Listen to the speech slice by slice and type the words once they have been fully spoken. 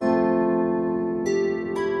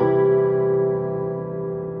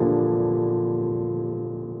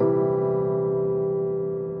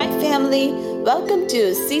family. Welcome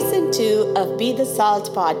to Season 2 of Be the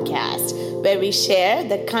Salt podcast, where we share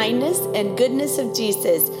the kindness and goodness of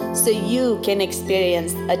Jesus so you can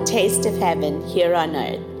experience a taste of heaven here on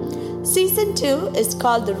earth. Season 2 is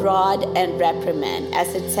called The Rod and Reprimand,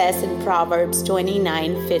 as it says in Proverbs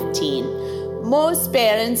 29:15. Most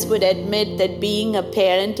parents would admit that being a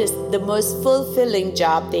parent is the most fulfilling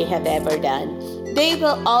job they have ever done. They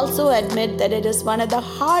will also admit that it is one of the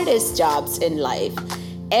hardest jobs in life.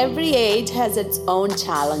 Every age has its own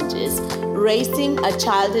challenges. Raising a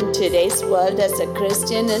child in today's world as a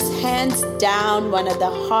Christian is hands down one of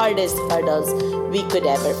the hardest hurdles we could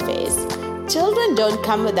ever face. Children don't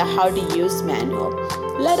come with a how-to-use manual,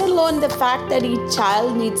 let alone the fact that each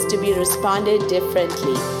child needs to be responded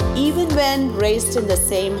differently, even when raised in the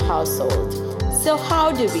same household. So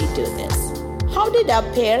how do we do this? How did our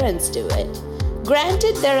parents do it?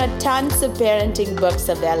 Granted, there are tons of parenting books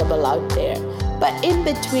available out there, but in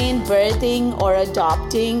between birthing or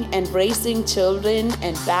adopting and raising children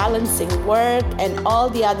and balancing work and all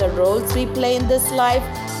the other roles we play in this life,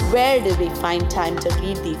 where do we find time to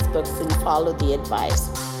read these books and follow the advice?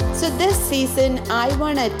 So this season, I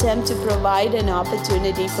want to attempt to provide an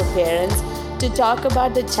opportunity for parents to talk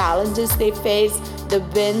about the challenges they face, the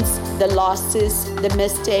wins, the losses, the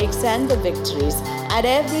mistakes, and the victories at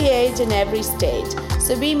every age and every stage,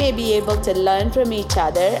 so we may be able to learn from each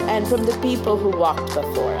other and from the people who walked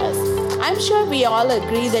before us. I'm sure we all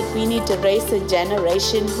agree that we need to raise a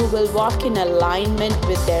generation who will walk in alignment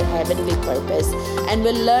with their heavenly purpose and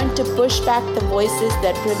will learn to push back the voices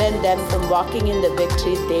that prevent them from walking in the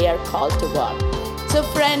victory they are called to walk. So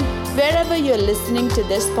friend, wherever you're listening to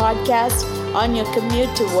this podcast, on your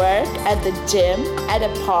commute to work, at the gym, at a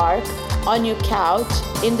park, on your couch,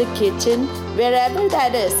 in the kitchen, wherever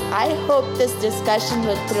that is, I hope this discussion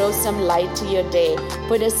will throw some light to your day,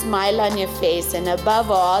 put a smile on your face, and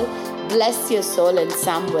above all, bless your soul in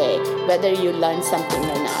some way, whether you learn something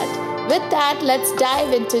or not. With that, let's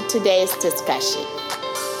dive into today's discussion.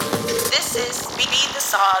 This is Be the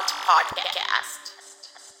Salt podcast.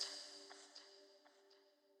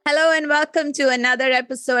 Hello and welcome to another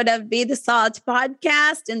episode of Be the Salt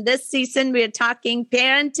podcast. In this season, we are talking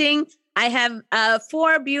parenting. I have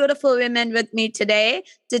 4 beautiful women with me today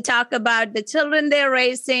to talk about the children they're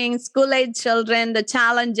raising, school-age children, the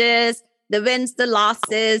challenges, the wins, the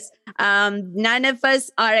losses. None of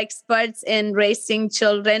us are experts in raising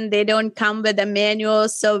children. They don't come with a manual,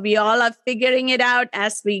 so we all are figuring it out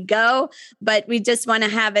as we go. But we just want to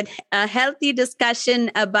have a healthy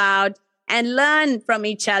discussion about and learn from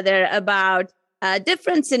each other about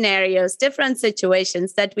different scenarios, different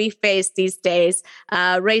situations that we face these days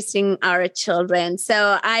raising our children.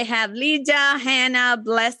 So I have Lija, Hannah,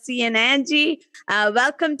 Blessy, and Angie.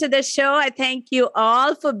 Welcome to the show. I thank you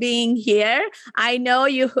all for being here. I know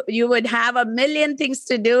you would have a million things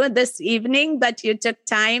to do this evening, but you took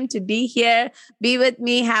time to be here, be with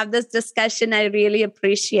me, have this discussion. I really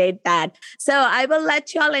appreciate that. So I will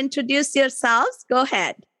let you all introduce yourselves. Go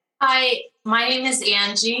ahead. Hi, my name is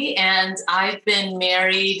Angie, and I've been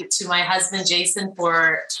married to my husband, Jason,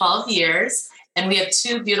 for 12 years. And we have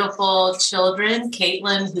 2 beautiful children,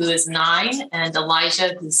 Caitlin, who is 9, and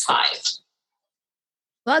Elijah, who's 5.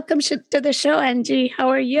 Welcome to the show, Angie. How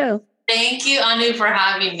are you? Thank you, Anu, for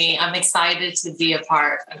having me. I'm excited to be a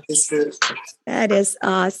part of this group. That is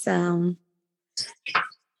awesome.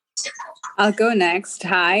 I'll go next.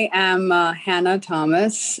 Hi, I'm Hannah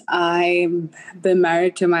Thomas. I've been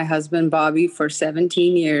married to my husband, Bobby, for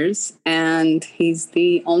 17 years, and he's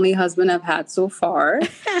the only husband I've had so far.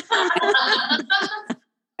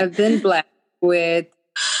 I've been blessed with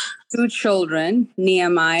 2 children,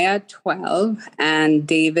 Nehemiah, 12, and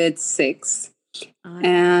David, 6.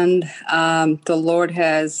 And the Lord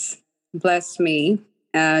has blessed me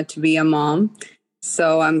to be a mom.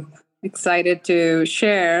 So I'm excited to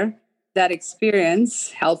share that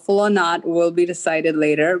experience. Helpful or not will be decided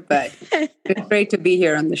later, but it's great to be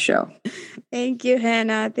here on the show. Thank you,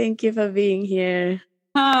 Hannah. Thank you for being here.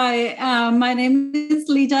 Hi, my name is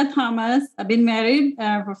Lija Thomas. I've been married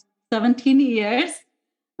for 17 years.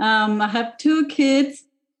 I have 2 kids,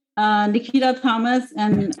 Nikita Thomas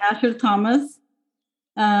and Asher Thomas.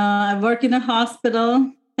 I work in a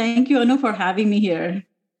hospital. Thank you, Anu, for having me here.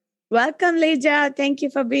 Welcome, Lija. Thank you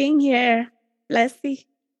for being here. Blessy.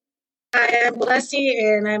 I am Blessy,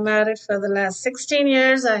 and I'm married for the last 16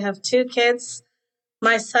 years. I have 2 kids,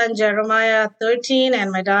 my son Jeremiah, 13,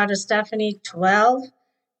 and my daughter Stephanie, 12.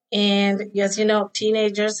 And as you know,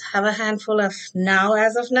 teenagers have a handful as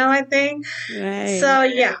of now, I think. Right. So,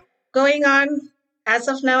 yeah, going on. As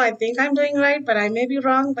of now, I think I'm doing right, but I may be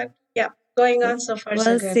wrong. But, yeah, going on so far. We'll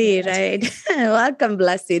so good. see, right? Welcome,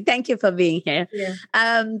 Blessy. Thank you for being here. Yeah.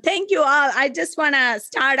 Thank you all. I just want to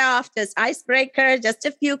start off this icebreaker, just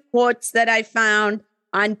a few quotes that I found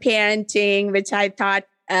on parenting, which I thought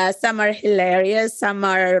some are hilarious, some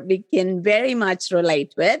are we can very much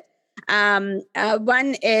relate with.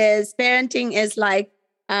 One is parenting is like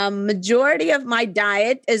majority of my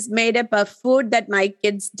diet is made up of food that my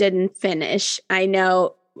kids didn't finish. I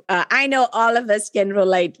know all of us can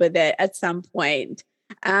relate with it at some point.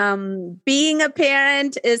 Being a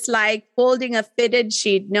parent is like folding a fitted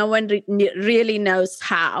sheet. No one really knows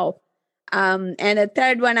how. And a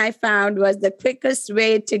third one I found was the quickest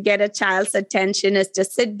way to get a child's attention is to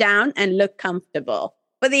sit down and look comfortable.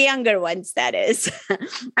 For the younger ones, that is.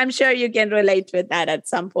 I'm sure you can relate with that at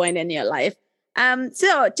some point in your life.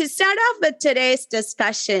 So to start off with today's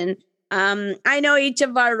discussion, I know each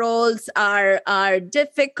of our roles are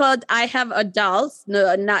difficult. I have adults,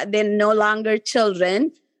 they're no longer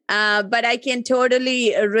children. But I can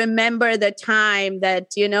totally remember the time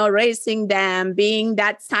that, raising them, being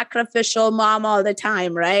that sacrificial mom all the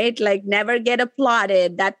time, right? Like never get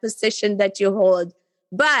applauded, that position that you hold.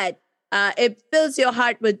 But it fills your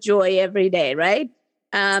heart with joy every day, right?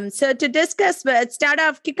 So to discuss,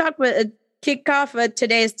 kick off with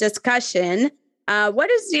today's discussion. What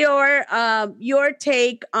is your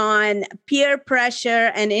take on peer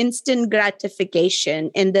pressure and instant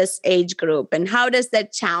gratification in this age group, and how does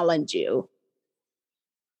that challenge you?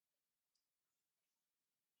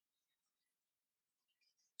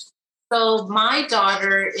 So my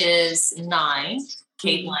daughter is 9,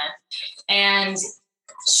 Caitlin, and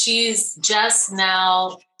she's just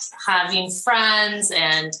now having friends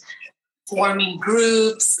and forming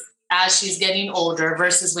groups as she's getting older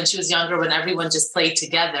versus when she was younger, when everyone just played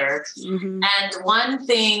together. Mm-hmm. And one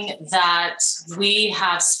thing that we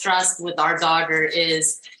have stressed with our daughter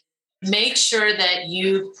is make sure that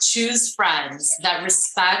you choose friends that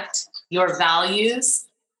respect your values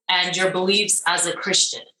and your beliefs as a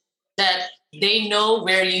Christian, that they know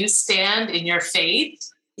where you stand in your faith,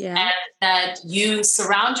 and that you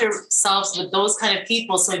surround yourselves with those kind of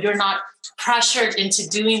people so you're not pressured into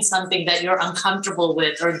doing something that you're uncomfortable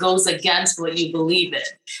with or goes against what you believe in.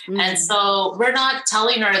 Mm-hmm. And so we're not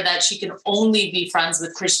telling her that she can only be friends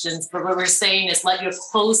with Christians, but what we're saying is let your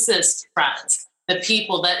closest friends, the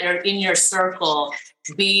people that are in your circle,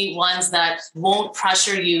 be ones that won't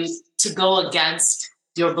pressure you to go against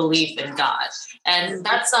your belief in God. And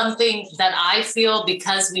that's something that I feel,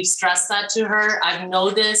 because we've stressed that to her, I've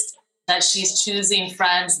noticed that she's choosing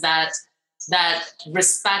friends that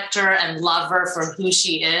respect her and love her for who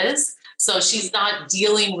she is. So she's not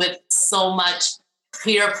dealing with so much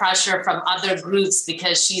peer pressure from other groups,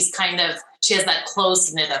 because she has that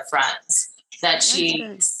close knit of friends that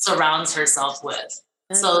she surrounds herself with.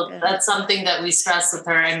 That's something that we stress with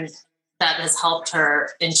her, and that has helped her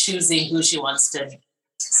in choosing who she wants to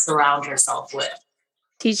surround herself with.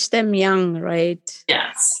 Teach them young, right?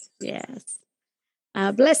 Yes.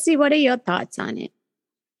 Blessy, what are your thoughts on it?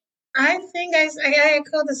 I think I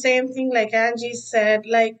echo the same thing like Angie said.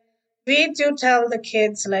 Like, we do tell the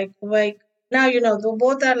kids, like now, they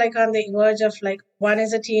both are like on the verge of, like, one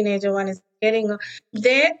is a teenager, one is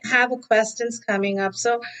they have questions coming up.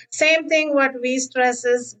 So same thing, what we stress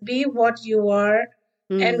is be what you are,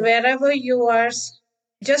 and wherever you are,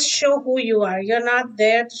 just show who you are. You're not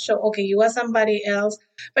there to show, okay, you are somebody else.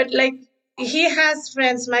 But like, he has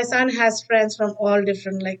friends. My son has friends from all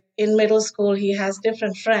different, like in middle school, he has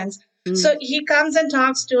different friends. So he comes and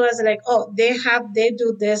talks to us like, oh, they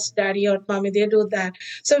do this, daddy or mommy, they do that.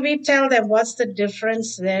 So we tell them what's the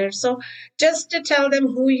difference there. So just to tell them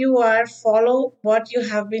who you are, follow what you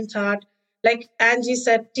have been taught. Like Angie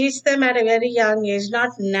said, teach them at a very young age,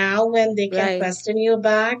 not now when they can question you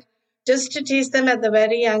back. Just to teach them at the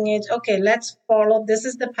very young age, okay, let's follow. This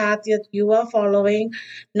is the path that you are following,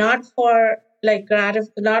 not for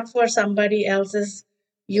not for somebody else's.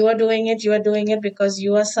 You are doing it because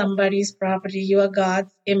you are somebody's property. You are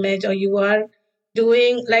God's image, or you are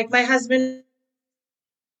doing, like my husband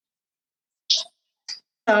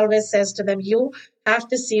always says to them, you have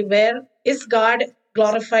to see where is God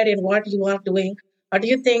glorified in what you are doing. Or do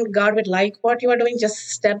you think God would like what you are doing?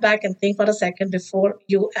 Just step back and think for a second before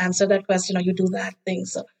you answer that question or you do that thing.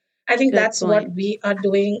 So I think that's what we are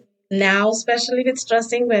doing now, especially with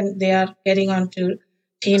stressing when they are getting on to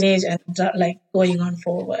teenage and like going on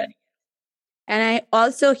forward. And I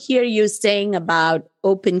also hear you saying about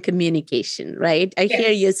open communication, right? I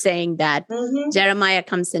hear you saying that Jeremiah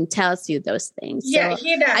comes and tells you those things. Yeah, so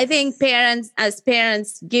he does. I think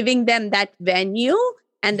parents, giving them that venue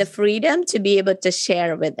and the freedom to be able to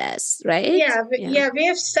share with us, right? Yeah, we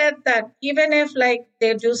have said that even if like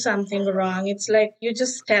they do something wrong, it's like you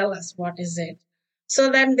just tell us what is it. So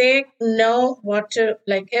then they know what to,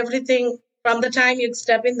 like, everything from the time you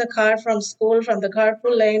step in the car from school, from the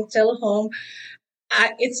carpool lane till home.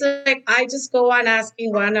 It's like I just go on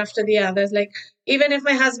asking one after the other. Like, even if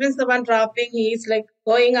my husband's the one dropping, he's like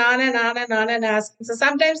going on and on and on and asking. So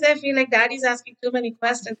sometimes they feel like daddy's asking too many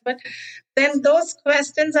questions. But then those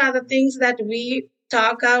questions are the things that we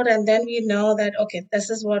talk out, and then we know that, okay, this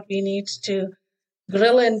is what we need to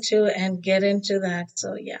grill into and get into that.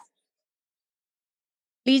 So, yeah.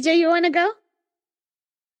 Lija, you want to go?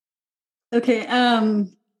 Okay.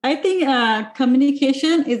 I think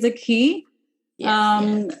communication is a key.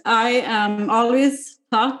 Yes. I always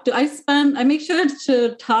I make sure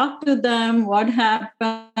to talk to them what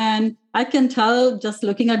happened. I can tell just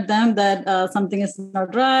looking at them that something is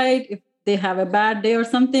not right, if they have a bad day or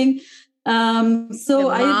something. So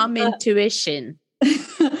the mom intuition.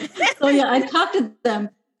 So I talk to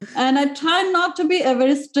them, and I try not to be a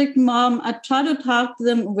very strict mom. I try to talk to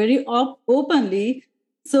them very openly,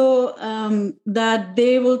 so that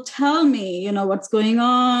they will tell me, what's going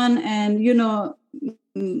on, and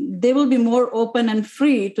they will be more open and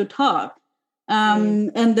free to talk.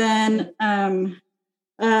 And then, I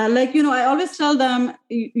always tell them,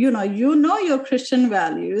 you know your Christian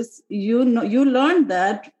values. You learned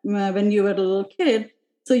that when you were a little kid.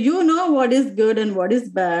 So you know what is good and what is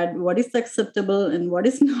bad, what is acceptable and what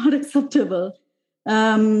is not acceptable.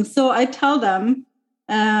 So I tell them,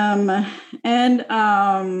 I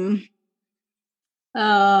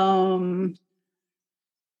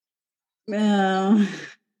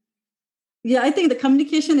think the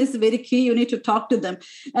communication is very key. You need to talk to them.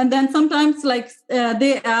 And then sometimes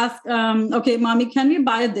they ask, okay, mommy, can we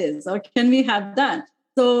buy this? Or can we have that?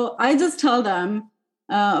 So I just tell them,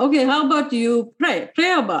 okay, how about you pray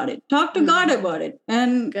about it, talk to God about it,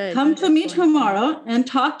 and come to me tomorrow and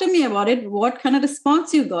talk to me about it. What kind of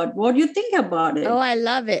response you got? What do you think about it? Oh, I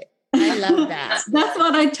love it. I love that. That's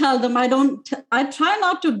what I tell them. I try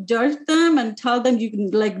not to judge them and tell them you can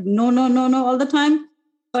no all the time.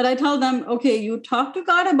 But I tell them, okay, you talk to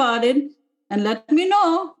God about it and let me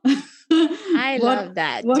know. I love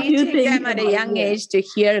that. Teaching them at a young age to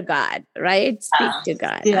hear God, right? Speak to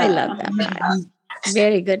God. I love that part.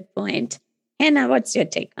 Very good point. Hannah, what's your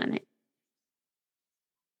take on it?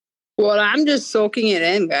 Well, I'm just soaking it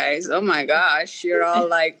in, guys. Oh my gosh. You're all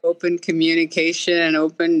like open communication and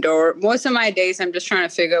open door. Most of my days, I'm just trying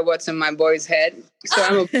to figure out what's in my boy's head.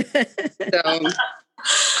 So I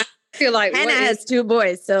feel like Hannah has 2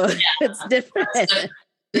 boys, so it's different.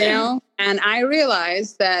 And I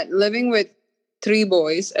realized that living with 3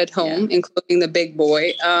 boys at home, including the big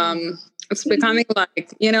boy, it's becoming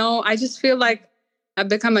like, I just feel like I've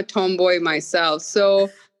become a tomboy myself. So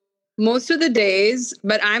most of the days,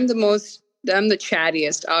 but I'm the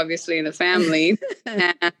chattiest, obviously, in the family.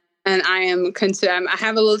 And I am concerned. I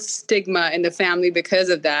have a little stigma in the family because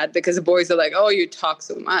of that, because the boys are like, oh, you talk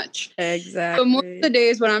so much. Exactly. So most of the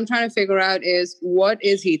days, what I'm trying to figure out is, what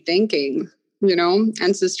is he thinking? And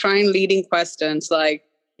just trying leading questions like,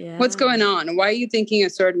 what's going on? Why are you thinking a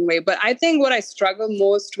certain way? But I think what I struggle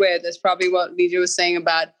most with is probably what Lija was saying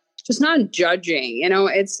about just not judging.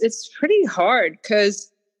 It's pretty hard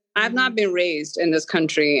because I've not been raised in this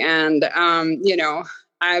country, and I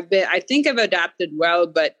think I've adapted well,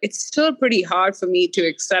 but it's still pretty hard for me to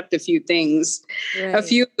accept a few things, a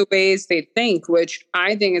few of the ways they think, which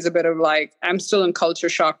I think is a bit of like, I'm still in culture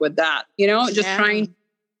shock with that, just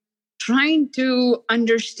trying to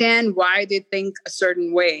understand why they think a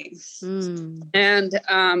certain way. And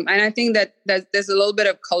I think that there's a little bit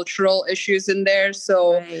of cultural issues in there.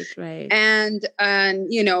 So, and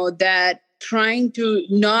that trying to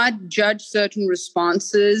not judge certain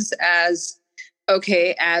responses as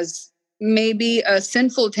maybe a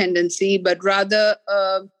sinful tendency, but rather,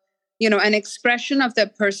 an expression of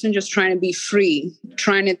that person just trying to be free,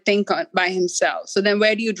 trying to think by himself. So then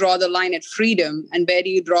where do you draw the line at freedom, and where do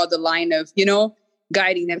you draw the line of,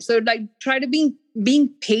 guiding them? So like try to being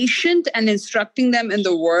patient and instructing them in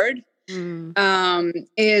the word I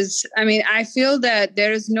feel that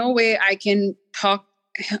there is no way I can talk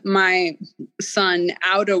my son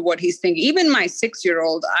out of what he's thinking. Even my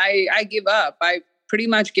 6-year-old, I give up. I pretty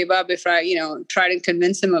much give up if I, try to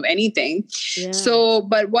convince him of anything. So,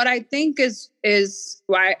 but what I think is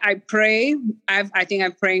why I pray. I think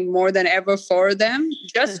I'm praying more than ever for them,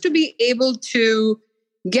 just to be able to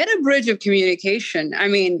get a bridge of communication. I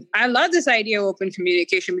mean, I love this idea of open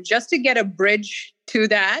communication, but just to get a bridge to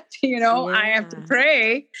that, I have to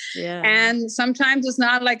pray. Yeah. And sometimes it's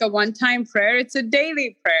not like a one-time prayer, it's a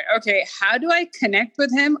daily prayer. Okay, how do I connect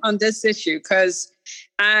with him on this issue? Because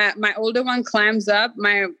my older one climbs up,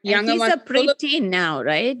 my younger one... He's a preteen now,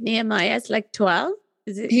 right? Nehemiah's like 12?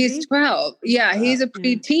 He's 12. Yeah, he's a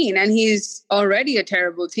preteen and he's already a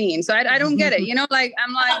terrible teen. So I don't get it.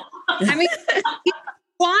 I mean, he's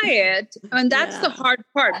quiet. And that's the hard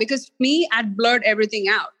part because for me, I'd blurred everything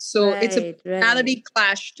out. So it's a personality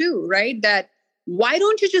clash too, right? That why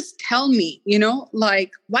don't you just tell me,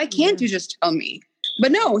 why can't you just tell me?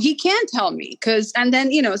 But no, he can't tell me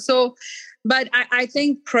but I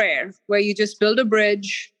think prayer where you just build a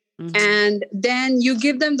bridge. Mm-hmm. And then you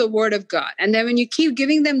give them the word of God. And then when you keep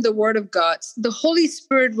giving them the word of God, the Holy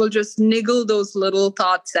Spirit will just niggle those little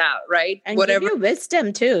thoughts out, right? And give you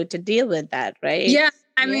wisdom too to deal with that, right? Yeah.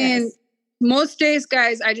 I mean, most days,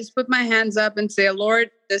 guys, I just put my hands up and say,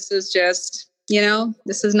 Lord, this is just,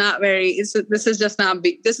 this is not this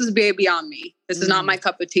is way beyond me. This is not my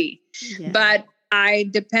cup of tea. Yeah. But I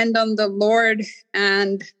depend on the Lord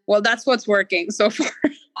and that's what's working so far.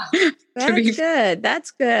 That's good.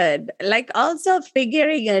 That's good. Like also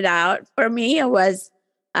figuring it out for me, it was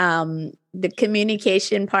the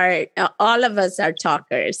communication part. All of us are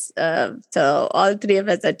talkers. So all three of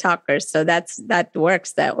us are talkers. So that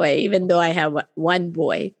works that way, even though I have one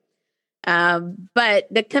boy. But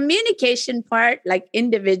the communication part, like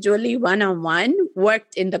individually, one-on-one,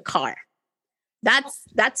 worked in the car.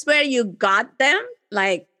 That's where you got them.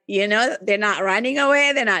 Like, they're not running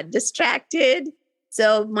away. They're not distracted.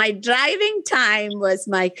 So my driving time was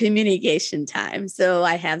my communication time. So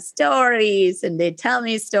I have stories and they tell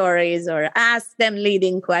me stories or ask them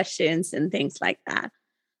leading questions and things like that.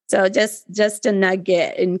 So just a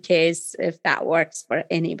nugget in case if that works for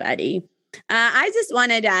anybody. I just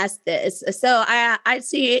wanted to ask this. So I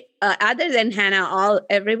see other than Hannah,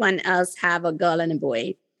 everyone else have a girl and a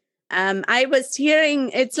boy. I was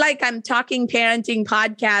hearing, it's like I'm talking parenting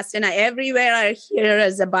podcast and everywhere I hear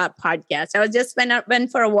is about podcasts. I was just went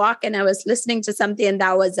for a walk and I was listening to something and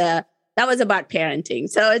that was about parenting.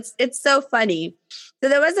 So it's so funny. So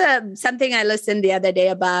there was something I listened the other day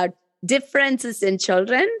about differences in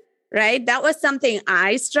children, right? That was something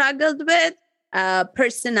I struggled with,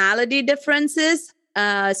 personality differences.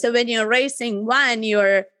 So when you're raising one,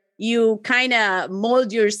 you kind of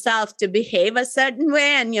mold yourself to behave a certain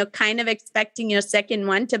way and you're kind of expecting your second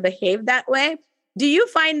one to behave that way. Do you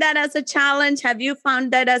find that as a challenge? Have you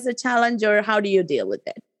found that as a challenge or how do you deal with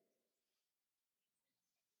it?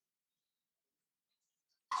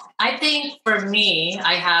 I think for me,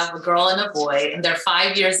 I have a girl and a boy and they're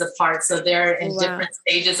 5 years apart. So they're in different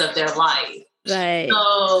stages of their life. Right.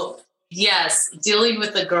 So yes, dealing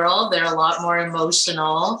with a girl, they're a lot more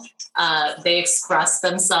emotional. They express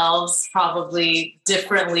themselves probably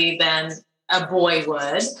differently than a boy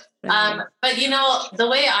would. Right. But, the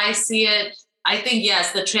way I see it, I think,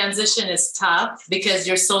 yes, the transition is tough because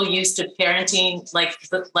you're so used to parenting. Like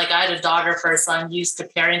I had a daughter first, so I'm used to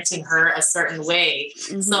parenting her a certain way.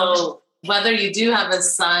 Mm-hmm. So whether you do have a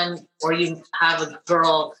son or you have a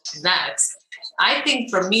girl next, I think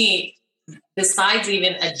for me, besides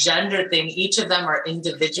even a gender thing, each of them are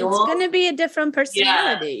individual. It's going to be a different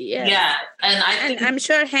personality. Yeah. Yeah. And I'm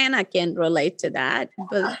sure Hannah can relate to that.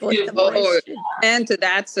 And to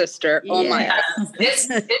that, sister. Oh my God.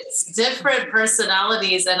 It's different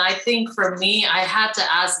personalities. And I think for me, I had to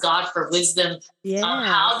ask God for wisdom on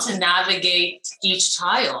how to navigate each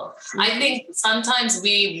child. Mm-hmm. I think sometimes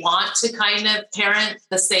we want to kind of parent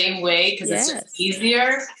the same way because it's just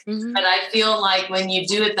easier. Mm-hmm. But I feel like when you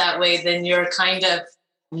do it that way, then you're kind of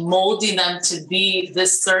molding them to be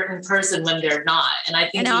this certain person when they're not. And I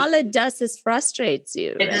think all it does is frustrates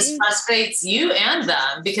you. It just frustrates you and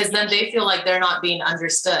them because then they feel like they're not being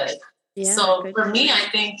understood. Yeah, so for me, I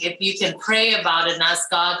think if you can pray about it and ask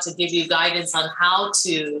God to give you guidance on how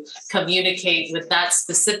to communicate with that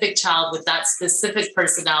specific child, with that specific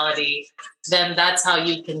personality, then that's how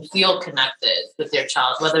you can feel connected with your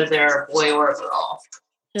child, whether they're a boy or a girl.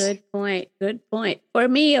 Good point. Good point. For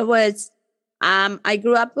me, it was, I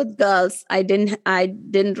grew up with girls. I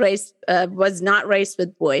was not raised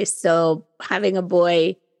with boys. So having a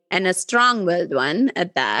boy and a strong-willed one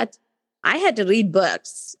at that, I had to read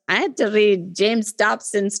books. I had to read James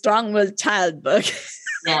Dobson's Strong-Willed Child book.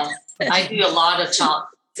 Yeah, I do a lot of child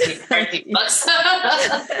books.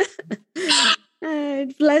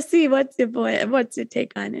 Blessy, what's your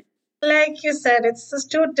take on it? Like you said, it's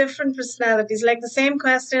just two different personalities. Like the same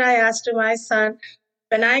question I asked to my son,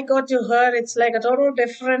 when I go to her, it's like a total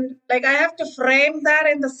different, like I have to frame that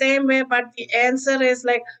in the same way, but the answer is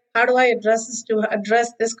like, how do I address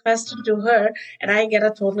this question to her? And I get a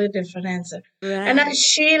totally different answer. Right. And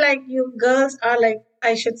she, like, you girls are like,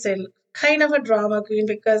 I should say, kind of a drama queen,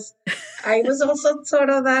 because I was also sort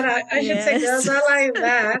of that. I should say girls are like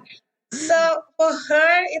that. So for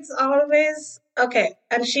her, it's always okay.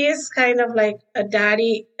 And she is kind of like a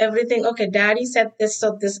daddy, everything. Okay, daddy said this,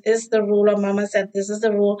 so this is the rule, or mama said this is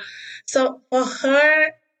the rule. So for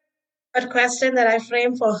her, a question that I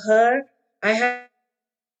frame for her, I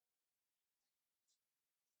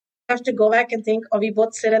have to go back and think, or we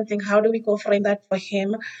both sit and think, how do we go frame that for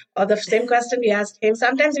him? Or the same question we asked him.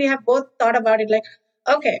 Sometimes we have both thought about it like,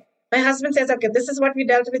 okay, my husband says, okay, this is what we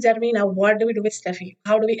dealt with Jeremy. Now, what do we do with Steffi?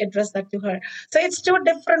 How do we address that to her? So it's two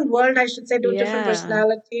different worlds, I should say, two different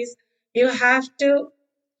personalities. You have to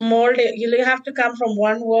mold it. You have to come from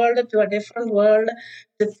one world to a different world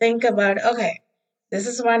to think about, okay, this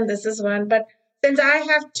is one. But since I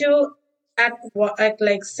have two at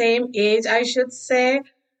like same age, I should say,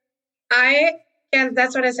 I can,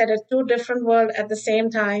 that's what I said, it's two different worlds at the same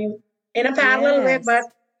time in a parallel way, but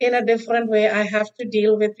in a different way.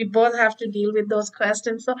 We both have to deal with those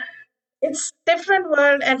questions. So it's different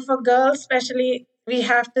world. And for girls, especially, we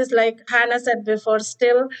have this, like Hannah said before,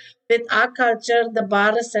 still with our culture, the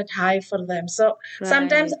bar is set high for them. So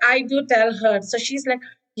sometimes I do tell her, so she's like,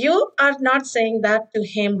 you are not saying that to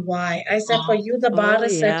him. Why? I said, for you, the bar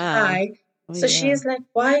is set high. So she's like,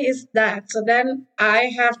 why is that? So then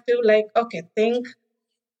I have to like, okay, think.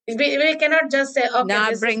 We cannot just say, okay.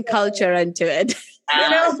 Not bring culture into it. You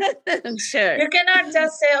know, sure. You cannot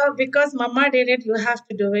just say, oh, because mama did it, you have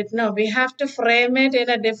to do it. No, we have to frame it in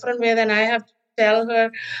a different way. Then I have to tell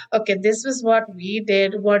her, okay, this is what we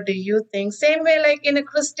did. What do you think? Same way, like in a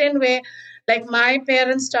Christian way, like my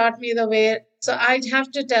parents taught me the way. So I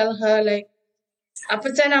have to tell her, like,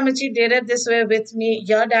 Appacha and Amachi did it this way with me.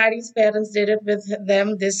 Your daddy's parents did it with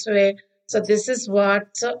them this way. So this is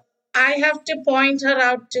what. So I have to point her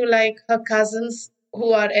out to like her cousins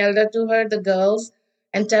who are elder to her, the girls,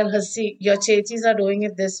 and tell her, see, your chechis are doing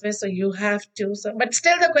it this way, so you have to. So, but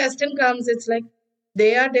still the question comes, it's like,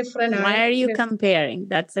 they are different. Why are you comparing?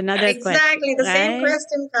 That's another exactly, question. Exactly. The same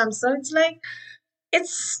question comes. So it's like,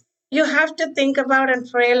 you have to think about and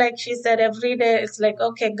pray, like she said, every day. It's like,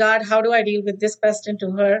 okay, God, how do I deal with this question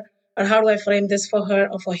to her? Or how do I frame this for her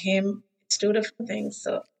or for him? It's two different things.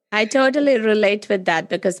 So I totally relate with that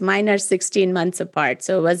because mine are 16 months apart.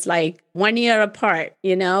 So it was like 1 year apart,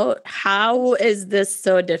 you know? How is this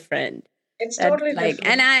so different? It's totally different.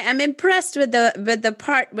 And I'm impressed with the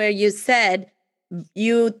part where you said,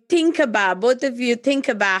 both of you think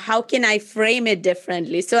about how can I frame it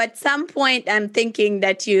differently. So at some point I'm thinking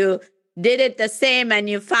that you did it the same and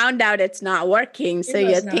you found out it's not working. So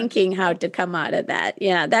you're thinking how to come out of that.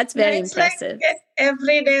 Yeah, that's very impressive. Like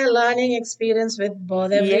everyday learning experience with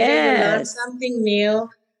both. Every day you learn something new.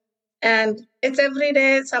 And it's every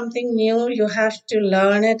day something new. You have to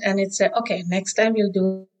learn it. And it's okay, next time you'll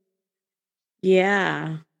do.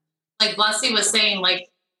 Yeah. Like Blasi was saying, like,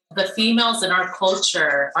 the females in our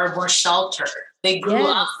culture are more sheltered. They grew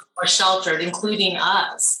up more sheltered, including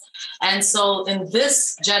us. And so in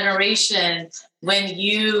this generation, when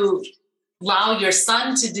you allow your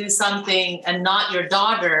son to do something and not your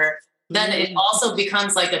daughter, then it also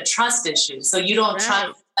becomes like a trust issue. So you don't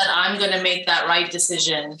trust that I'm going to make that right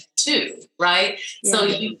decision too, right? Yeah. So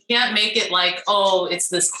you can't make it like, oh, it's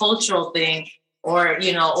this cultural thing. Or,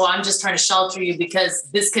 you know, oh, I'm just trying to shelter you because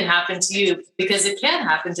this can happen to you, because it can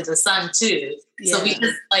happen to the son too. Yeah. So we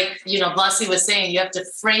just, like, you know, Blasi was saying, you have to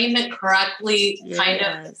frame it correctly, kind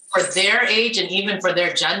of for their age and even for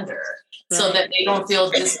their gender, so that they don't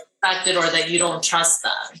feel disrespected or that you don't trust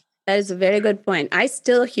them. That is a very good point. I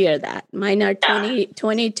still hear that. Mine are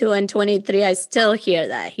 22 and 23. I still hear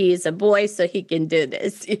that. He's a boy, so he can do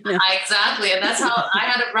this. You know? Exactly. And that's how I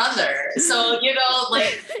had a brother. So, you know,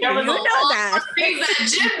 like, there was a lot of things that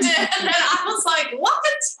Jim did. And I was like, what?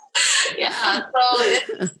 Yeah. So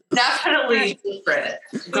it's definitely different.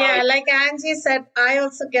 Yeah, like Angie said, I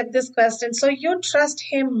also get this question. So you trust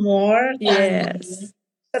him more? Yes.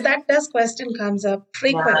 So that question comes up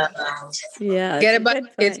frequently. Yeah. Get about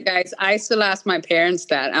kids, guys. I still ask my parents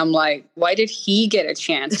that. I'm like, why did he get a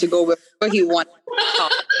chance to go where he wanted to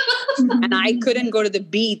go? And I couldn't go to the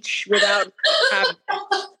beach without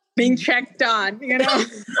being checked on, you know?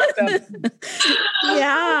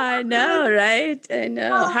 Yeah, I know, right? I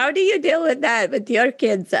know. How do you deal with that with your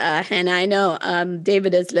kids? And I know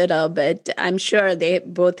David is little, but I'm sure they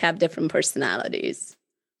both have different personalities.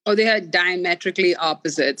 Oh, they are diametrically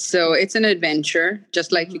opposite. So it's an adventure,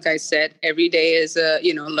 just like you guys said. Every day is a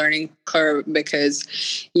learning curve,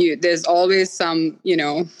 because there's always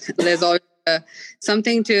there's always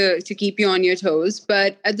something to keep you on your toes.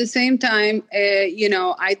 But at the same time,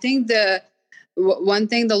 I think one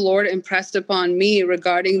thing the Lord impressed upon me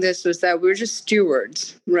regarding this was that we're just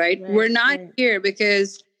stewards, right? We're not here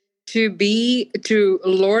because to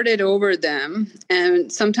lord it over them. And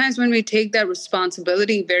sometimes when we take that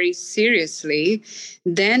responsibility very seriously,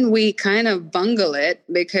 then we kind of bungle it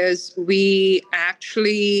because we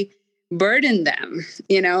actually burden them.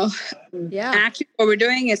 Actually what we're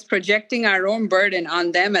doing is projecting our own burden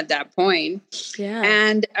on them at that point.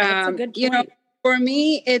 And that's a good point. For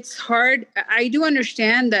me, it's hard. I do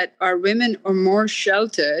understand that our women are more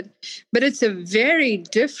sheltered, but it's a very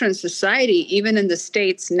different society, even in the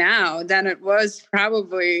States now, than it was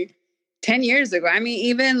probably 10 years ago. I mean,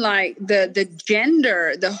 even like the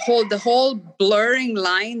gender, the whole blurring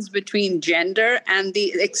lines between gender and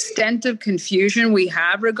the extent of confusion we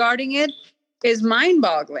have regarding it is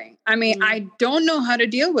mind-boggling. I mean, I don't know how to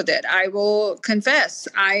deal with it. I will confess,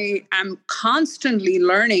 I am constantly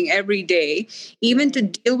learning every day, even to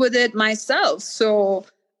deal with it myself. So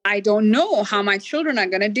I don't know how my children are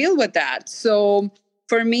going to deal with that. So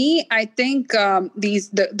for me, I think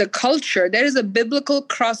the culture, there is a biblical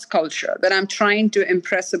cross culture that I'm trying to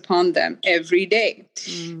impress upon them every day.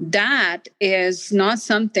 That is not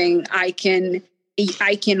something I can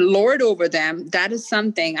lord over them. That is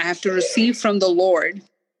something I have to receive from the Lord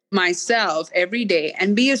myself every day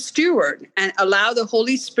and be a steward and allow the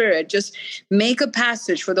Holy Spirit, just make a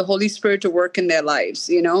passage for the Holy Spirit to work in their lives,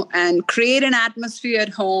 and create an atmosphere at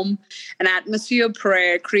home, an atmosphere of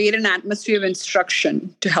prayer, create an atmosphere of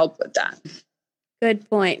instruction to help with that. Good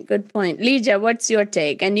point. Lija, what's your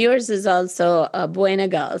take? And yours is also a Buena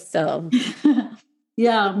girl, so...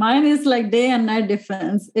 Yeah, mine is like day and night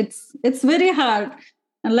difference. It's very hard.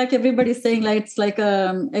 And like everybody's saying, like it's like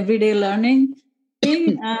everyday learning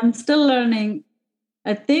thing. I'm still learning.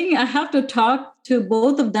 I think I have to talk to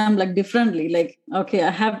both of them like differently. Like, okay,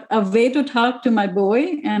 I have a way to talk to my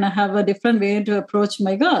boy and I have a different way to approach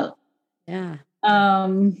my girl. Yeah.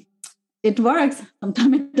 It works.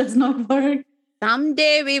 Sometimes it does not work.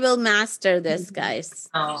 Someday we will master this, guys.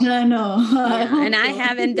 Oh. I know. And I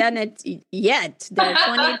haven't done it yet. They're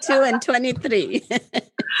 22 and 23.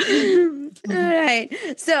 All right.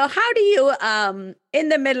 So how do you, in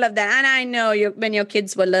the middle of that, and I know when your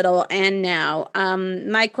kids were little and now,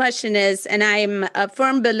 my question is, and I'm a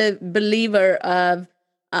firm believer of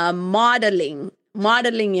modeling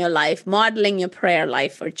your life, modeling your prayer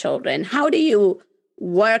life for children. How do you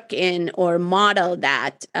work in or model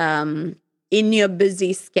that in your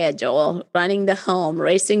busy schedule, running the home,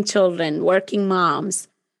 raising children, working moms?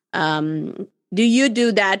 Do you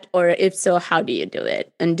do that? Or if so, how do you do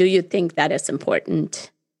it? And do you think that is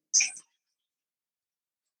important?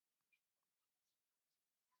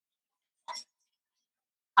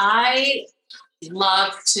 I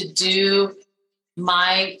love to do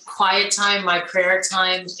my quiet time, my prayer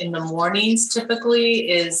time in the mornings typically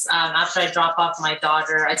is after I drop off my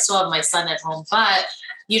daughter. I still have my son at home, but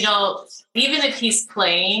even if he's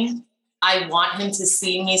playing, I want him to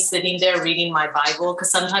see me sitting there reading my Bible, because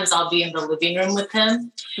sometimes I'll be in the living room with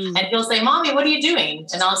him and he'll say, "Mommy, what are you doing?"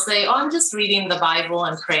 And I'll say, "Oh, I'm just reading the Bible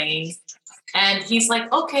and praying." And he's like,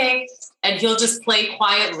 "Okay." And he'll just play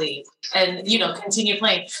quietly and, continue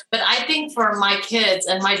playing. But I think for my kids,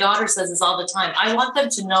 and my daughter says this all the time, I want them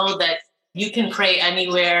to know that you can pray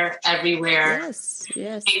anywhere, everywhere.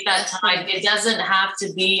 Yes. Take that time. It doesn't have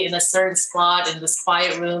to be in a certain spot in this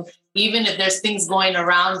quiet room. Even if there's things going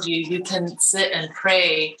around you, you can sit and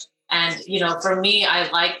pray. And, for me, I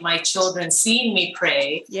like my children seeing me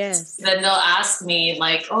pray. Yes. Then they'll ask me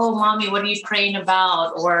like, "Oh, Mommy, what are you praying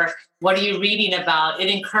about?" Or "What are you reading about?" It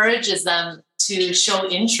encourages them to show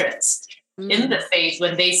interest in the faith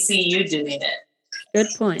when they see you doing it.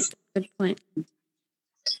 Good point.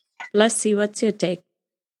 Lassie, what's your take?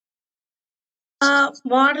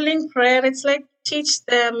 Modeling prayer, it's like teach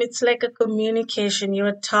them. It's like a communication.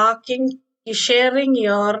 You're talking, you're sharing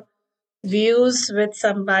your views with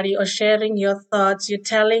somebody or sharing your thoughts. You're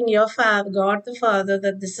telling your God the Father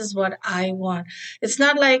that this is what I want. It's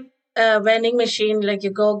not like a vending machine, like you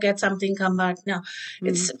go get something, come back. No,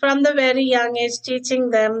 it's from the very young age,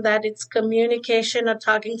 teaching them that it's communication or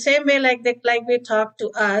talking. Same way like they talk to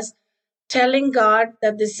us, telling God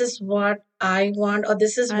that this is what I want, or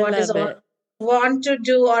this is what is all want to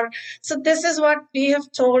do, or so this is what we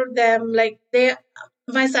have told them. Like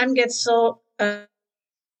my son gets so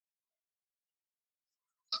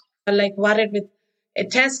like worried with a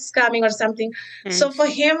test is coming or something. So for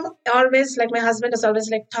him, always, like my husband is always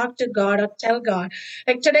like, talk to God or tell God.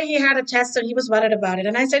 Like today he had a test and he was worried about it.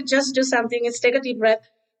 And I said, just do something. It's take a deep breath.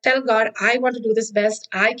 Tell God, I want to do this best.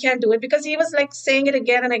 I can't do it. Because he was like saying it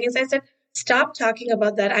again and again. So I said, stop talking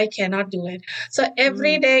about that. I cannot do it. So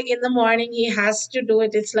every day in the morning, he has to do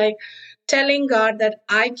it. It's like telling God that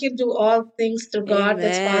I can do all things through God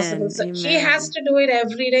that's possible. So he has to do it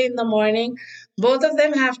every day in the morning. Both of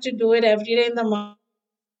them have to do it every day in the morning.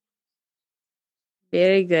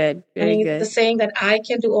 Very good. Very good. The saying that I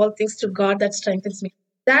can do all things through God that strengthens me.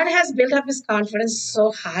 That has built up his confidence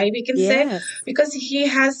so high, we can say, because he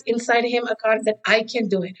has inside him a confidence that I can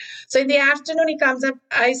do it. So in the afternoon, he comes up.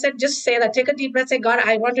 I said, just say that. Take a deep breath. Say, God,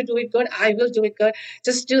 I want to do it good. I will do it good.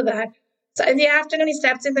 Just do that. So in the afternoon, he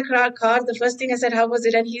steps in the car. The first thing I said, how was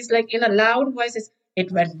it? And he's like, in a loud voice, says,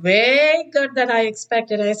 it went way good than I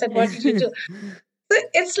expected. I said, what did you do? So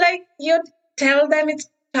it's like you tell them, it's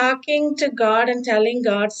talking to God and telling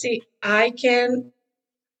God, see, I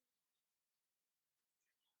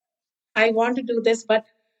want to do this, but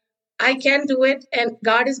I can do it, and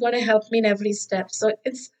God is going to help me in every step. So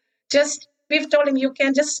it's just, we've told him, you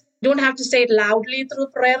can just, don't have to say it loudly through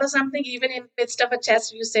prayer or something. Even in midst of a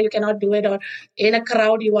test, you say you cannot do it, or in a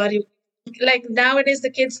crowd you like nowadays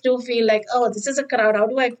the kids do feel like, oh, this is a crowd. How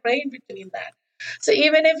do I pray in between that? So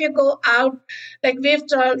even if you go out, like we've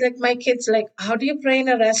told, like my kids, like, how do you pray in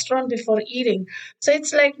a restaurant before eating? So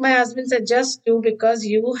it's like my husband said, just do because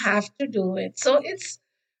you have to do it. So it's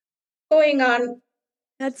going on.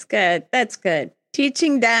 That's good. That's good.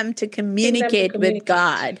 Teaching them to communicate with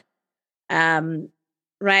God,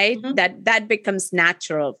 right? That becomes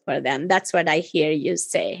natural for them. That's what I hear you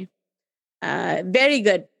say. Very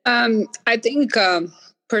good. I think,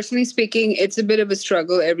 personally speaking, it's a bit of a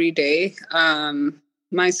struggle every day.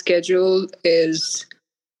 My schedule is,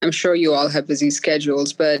 I'm sure you all have busy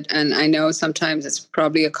schedules, and I know sometimes it's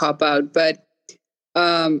probably a cop-out, but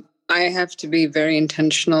I have to be very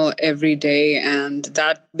intentional every day. And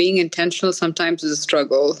that being intentional sometimes is a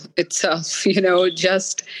struggle itself,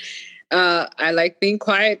 I like being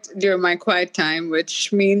quiet during my quiet time,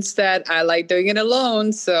 which means that I like doing it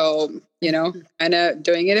alone. So, and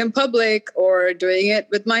doing it in public or doing it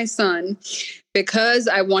with my son, because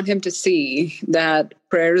I want him to see that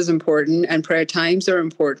prayer is important and prayer times are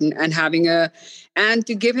important, and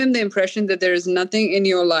to give him the impression that there is nothing in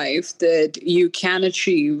your life that you can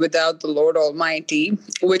achieve without the Lord Almighty,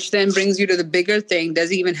 which then brings you to the bigger thing.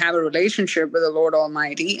 Does he even have a relationship with the Lord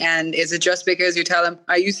Almighty? And is it just because you tell him,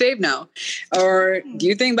 are you saved now? Or do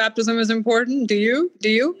you think baptism is important? Do you?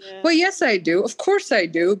 Yeah. Well, yes, I do. Of course I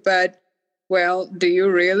do. But, well, do you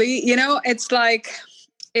really? It's like...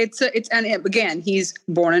 and again, he's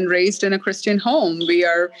born and raised in a Christian home.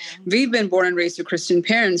 We've been born and raised to Christian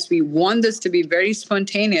parents. We want this to be very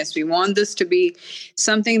spontaneous. We want this to be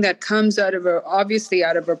something that comes out of our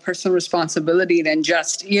personal responsibility than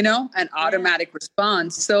just, an automatic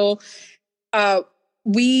response. So,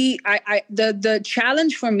 the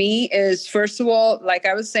challenge for me is, first of all, like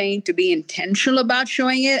I was saying, to be intentional about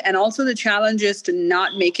showing it. And also the challenge is to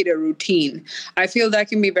not make it a routine. I feel that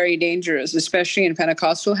can be very dangerous, especially in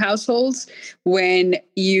Pentecostal households, when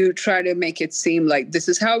you try to make it seem like this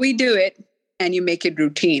is how we do it and you make it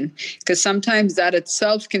routine, because sometimes that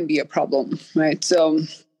itself can be a problem, right? So,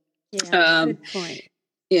 good point.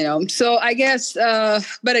 So I guess,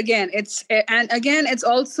 but again, it's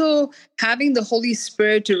also having the Holy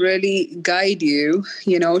Spirit to really guide you,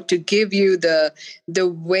 to give you the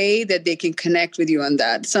way that they can connect with you on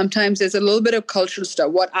that. Sometimes there's a little bit of cultural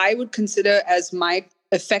stuff. What I would consider as my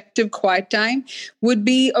effective quiet time would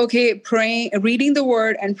be, praying, reading the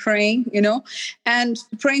word and praying, and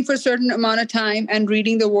praying for a certain amount of time and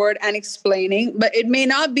reading the word and explaining. But it may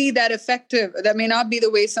not be that effective. That may not be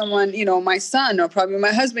the way someone, my son or probably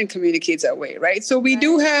my husband communicates that way, right? So we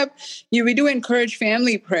do encourage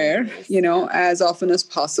family prayer, as often as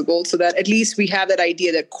possible, so that at least we have that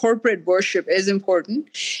idea that corporate worship is important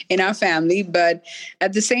in our family. But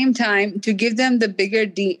at the same time, to give them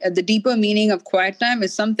the deeper meaning of quiet time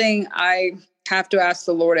is something I have to ask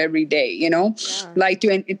the Lord every day, like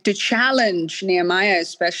to challenge Nehemiah,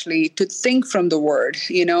 especially to think from the word,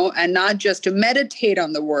 and not just to meditate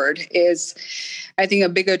on the word is, I think, a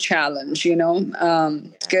bigger challenge,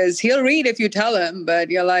 because he'll read if you tell him, but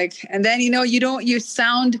you're like, and then, you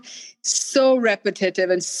sound so repetitive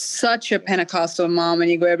and such a Pentecostal mom, and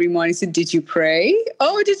you go every morning and say, did you pray?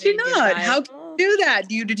 Oh, did you not? How can you do that?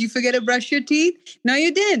 Did you forget to brush your teeth? No,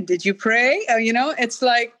 you didn't. Did you pray? It's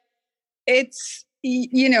like,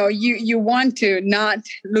 you want to not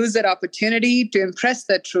lose that opportunity to impress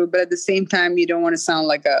that truth, but at the same time, you don't want to sound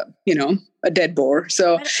like a a dead boar.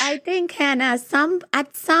 So but I think, Hannah,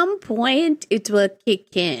 at some point it will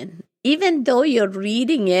kick in. Even though you're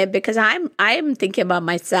reading it, because I'm thinking about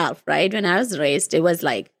myself, right? When I was raised, it was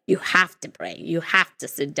like, you have to pray. You have to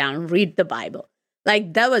sit down, read the Bible.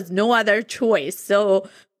 Like, there was no other choice. So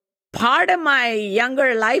part of my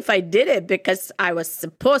younger life, I did it because I was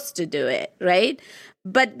supposed to do it, right?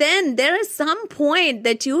 But then there is some point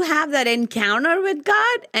that you have that encounter with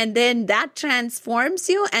God, and then that transforms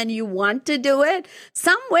you and you want to do it.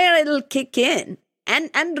 Somewhere it'll kick in.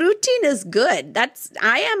 And routine is good.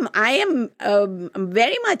 I am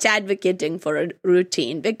very much advocating for a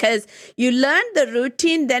routine, because you learn the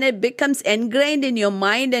routine, then it becomes ingrained in your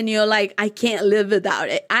mind, and you're like, I can't live without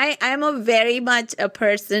it. I'm a very much a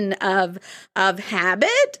person of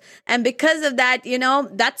habit, and because of that,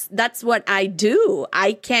 that's what I do.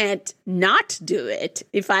 I can't not do it.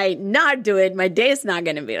 If I not do it, my day is not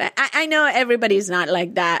going to be right. I know everybody's not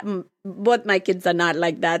like that. Both my kids are not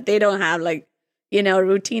like that. They don't have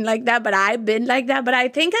routine like that, but I've been like that. But I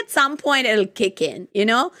think at some point it'll kick in,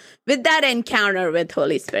 with that encounter with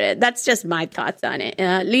Holy Spirit. That's just my thoughts on it.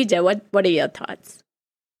 Lija, what are your thoughts?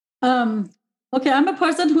 Okay, I'm a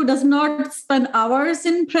person who does not spend hours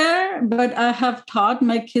in prayer, but I have taught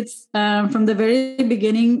my kids from the very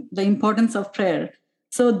beginning the importance of prayer.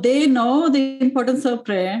 So they know the importance of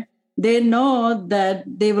prayer. They know that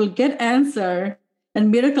they will get answer, and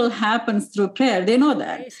miracle happens through prayer. They know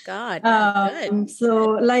that. Praise God.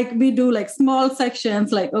 So we do small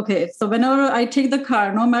sections, okay, so whenever I take the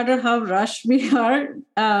car, no matter how rushed we are,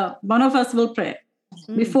 one of us will pray.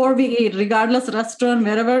 Before we eat, regardless restaurant,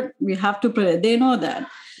 wherever, we have to pray. They know that.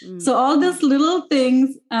 So all these little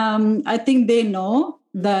things, I think they know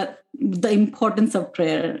that the importance of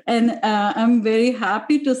prayer. And I'm very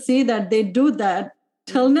happy to see that they do that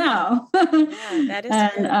till now. Yeah, that is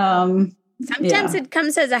good. Sometimes it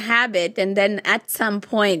comes as a habit, and then at some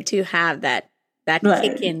point you have that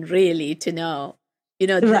kick in, really, to know,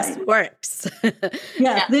 this works.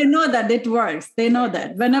 Yeah, they know that it works. They know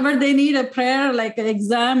that whenever they need a prayer, like an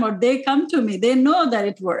exam, or they come to me, they know that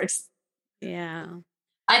it works. Yeah.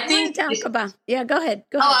 I think go ahead.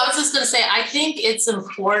 I was just going to say, I think it's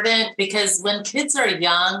important because when kids are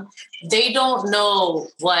young, they don't know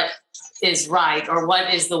what is right or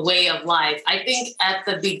what is the way of life. I think at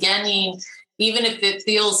the beginning, even if it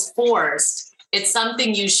feels forced, it's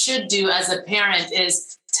something you should do as a parent,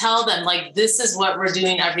 is tell them, this is what we're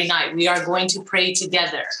doing every night. We are going to pray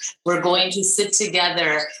together. We're going to sit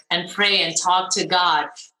together and pray and talk to God.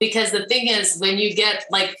 Because the thing is, when you get,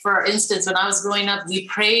 for instance, when I was growing up, we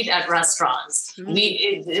prayed at restaurants.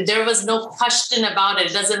 There was no question about it.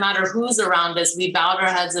 It doesn't matter who's around us. We bowed our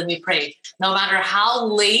heads and we prayed. No matter how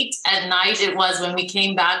late at night it was when we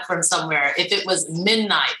came back from somewhere. If it was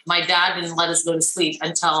midnight, my dad didn't let us go to sleep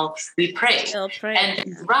until we prayed.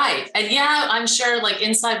 Right. And I'm sure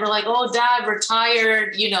inside we're like, oh, Dad, we're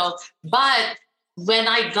tired, but when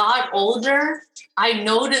I got older, I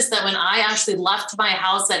noticed that when I actually left my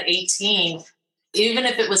house at 18, even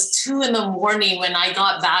if it was 2 a.m. when I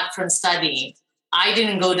got back from studying, I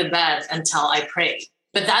didn't go to bed until I prayed.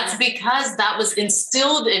 But that's because that was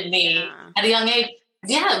instilled in me at a young age.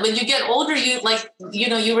 Yeah, when you get older, you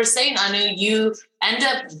were saying, Anu, you end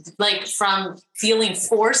up from feeling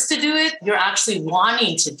forced to do it, you're actually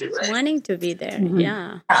wanting to do it. Wanting to be there,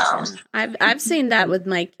 yeah. I've seen that with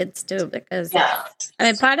my kids too, because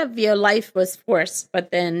part of your life was forced, but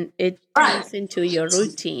then it turns into your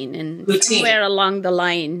routine, and somewhere along the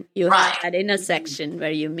line, you have that intersection where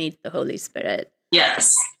you meet the Holy Spirit.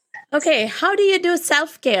 Yes. Okay, how do you do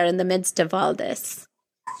self-care in the midst of all this?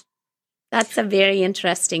 That's a very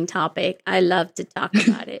interesting topic. I love to talk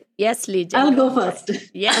about it. Yes, Lija. I'll go first.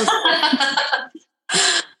 Yes.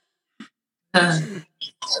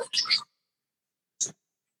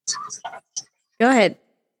 Go ahead.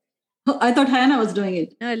 Oh, I thought Hannah was doing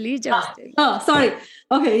it. No, Lija was doing it. Oh, sorry.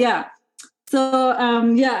 Okay, yeah. So,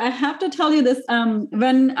 I have to tell you this.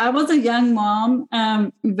 When I was a young mom,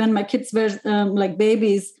 when my kids were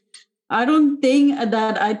babies, I don't think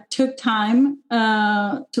that I took time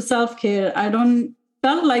to self-care. I don't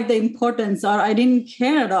felt like the importance, or I didn't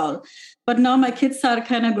care at all. But now my kids are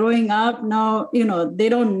kind of growing up. Now, they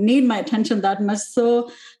don't need my attention that much.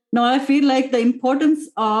 So now I feel like the importance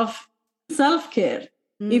of self-care.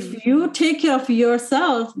 If you take care of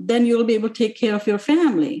yourself, then you'll be able to take care of your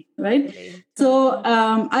family, right? So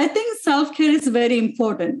I think self-care is very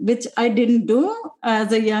important, which I didn't do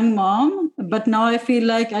as a young mom. But now I feel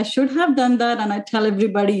like I should have done that. And I tell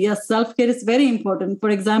everybody, yes, self-care is very important.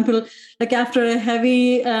 For example, after a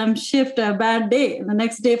heavy shift, a bad day, the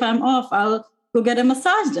next day if I'm off, I'll go get a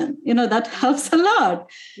massage done. That helps a lot.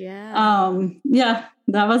 Yeah.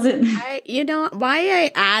 That was it. Why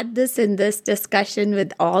I add this in this discussion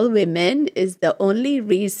with all women is the only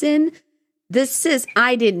reason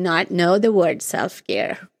I did not know the word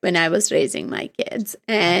self-care when I was raising my kids.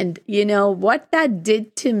 And what that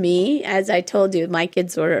did to me, as I told you, my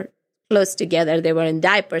kids were close together. They were in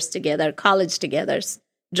diapers together, college together,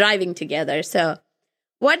 driving together. So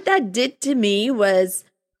what that did to me was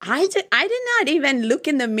I did not even look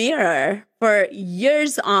in the mirror for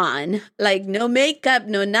years on, like no makeup,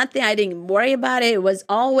 no nothing. I didn't worry about it. It was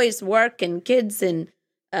always work and kids and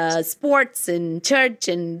sports and church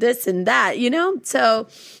and this and that, So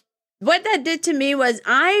what that did to me was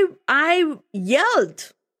I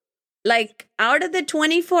yelled. Like out of the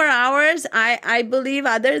 24 hours, I believe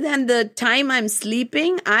other than the time I'm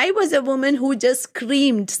sleeping, I was a woman who just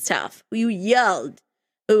screamed stuff, who yelled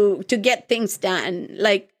to get things done.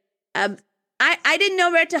 Like I didn't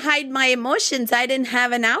know where to hide my emotions. I didn't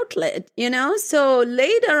have an outlet, So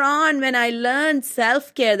later on, when I learned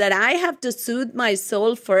self-care, that I have to soothe my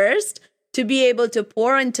soul first to be able to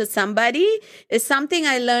pour into somebody, is something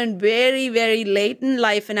I learned very, very late in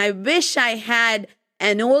life. And I wish I had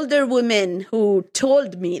an older woman who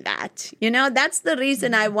told me that. That's the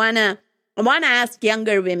reason I wanna ask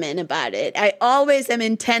younger women about it. I always am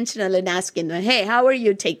intentional in asking them, hey, how are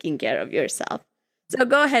you taking care of yourself? So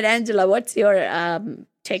go ahead, Angela. What's your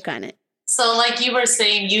take on it? So like you were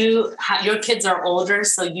saying, your kids are older,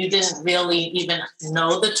 so you didn't really even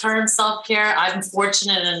know the term self-care. I'm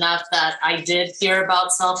fortunate enough that I did hear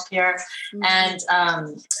about self-care. Mm-hmm.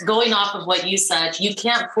 And going off of what you said, you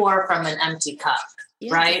can't pour from an empty cup.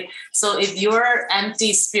 Yeah. Right? So if you're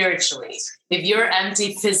empty spiritually, if you're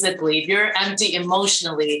empty physically, if you're empty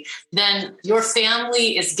emotionally, then your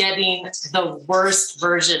family is getting the worst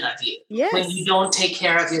version of you. Yes. When you don't take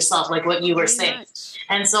care of yourself, like what you were saying. Much.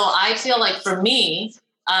 And so I feel like for me,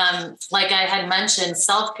 like I had mentioned,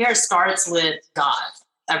 self-care starts with God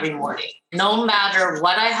every morning. No matter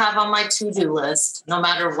what I have on my to-do list, no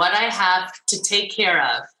matter what I have to take care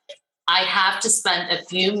of, I have to spend a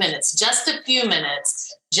few minutes,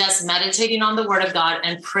 just meditating on the word of God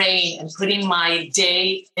and praying and putting my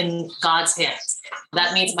day in God's hands.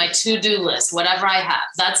 That means my to-do list, whatever I have.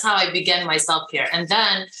 That's how I begin my self-care. And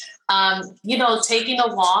then, taking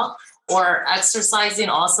a walk or exercising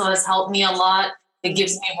also has helped me a lot. It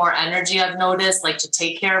gives me more energy, I've noticed, like to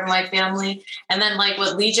take care of my family. And then like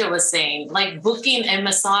what Leija was saying, like booking a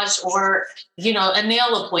massage or, a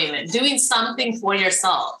nail appointment, doing something for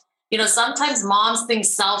yourself. Sometimes moms think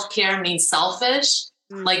self-care means selfish.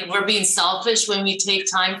 Like we're being selfish when we take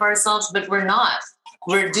time for ourselves, but we're not.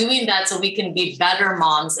 We're doing that so we can be better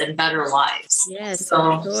moms and better wives. Yes,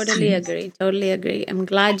 so. I totally agree. I'm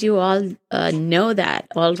glad you all know that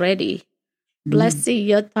already. Blessy,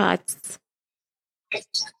 your thoughts?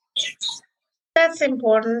 That's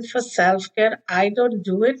important for self-care. I don't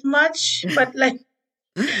do it much, but like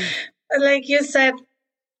you said,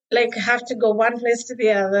 like have to go one place to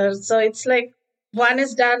the other. So it's like one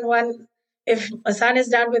is done, if my son is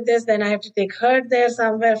done with this, then I have to take her there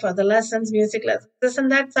somewhere for the lessons, music lessons, this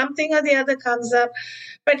and that, something or the other comes up.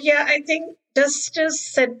 But yeah, I think just to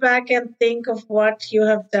sit back and think of what you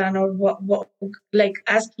have done or what like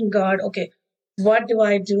asking God, okay, what do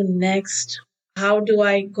I do next? How do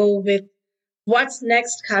I go with what's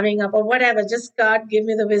next coming up or whatever? Just God, give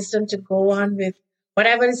me the wisdom to go on with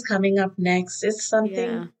whatever is coming up next. It's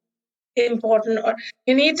something important, or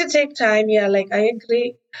you need to take time. Yeah, like I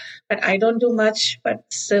agree, but I don't do much, but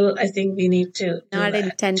still I think we need to not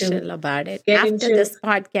intentional about it. After this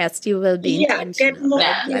podcast you will be intentional.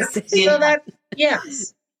 Get more so that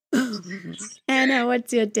yes. Anna,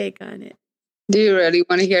 what's your take on it? Do you really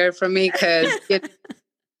want to hear it from me? Because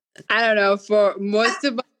I don't know, for most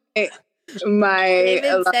of my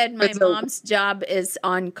David said my mom's job is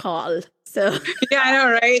on call. So yeah, I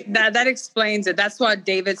know, right? That explains it. That's what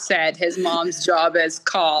David said. His mom's job is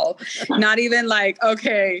call. Not even like,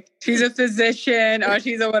 okay, she's a physician or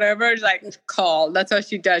she's a whatever. It's like call. That's what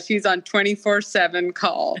she does. She's on 24/7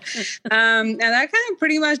 call. And that kind of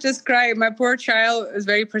pretty much described my poor child is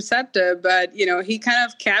very perceptive, but he kind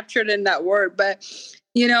of captured in that word. But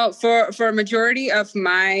for a majority of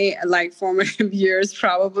my formative years,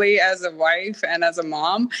 probably as a wife and as a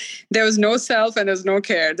mom, there was no self and there's no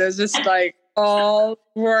care. There's just all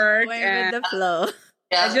work and with the flow.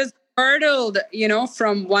 I just hurdled,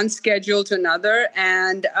 from one schedule to another.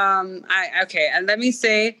 And and let me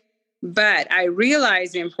say, but I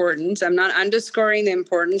realize the importance. I'm not underscoring the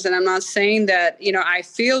importance. And I'm not saying that, I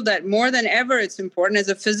feel that more than ever it's important. As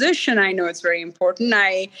a physician, I know it's very important.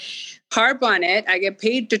 I harp on it. I get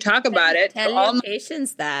paid to talk about it. Tell your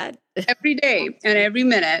patients that. Every day and every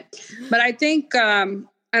minute. But I think,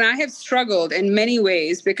 and I have struggled in many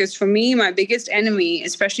ways, because for me, my biggest enemy,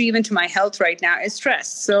 especially even to my health right now, is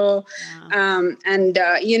stress. So,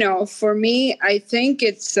 for me, I think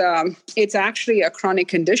it's actually a chronic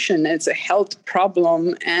condition. It's a health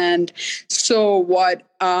problem. And so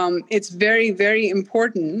it's very, very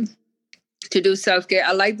important to do self-care.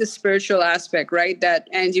 I like the spiritual aspect, right? That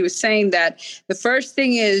Angie was saying, that the first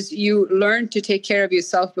thing is you learn to take care of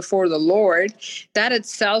yourself before the Lord. That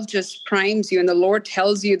itself just primes you, and the Lord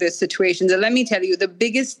tells you the situations. And let me tell you, the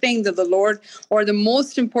biggest thing that the Lord, or the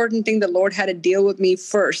most important thing the Lord had to deal with me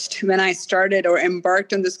first when I started or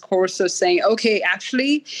embarked on this course of saying, okay,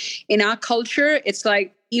 actually in our culture, it's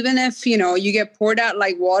like, even if, you get poured out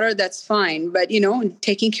like water, that's fine. But,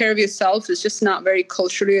 taking care of yourself is just not very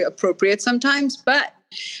culturally appropriate sometimes. But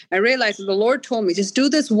I realized that the Lord told me, just do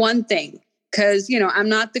this one thing. Because, I'm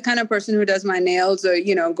not the kind of person who does my nails or,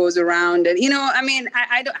 goes around. And,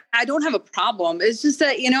 I don't have a problem. It's just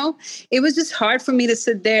that, it was just hard for me to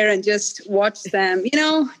sit there and just watch them,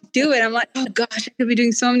 do it. I'm like, oh, gosh, I could be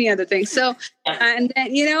doing so many other things. So, and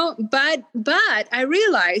then, but I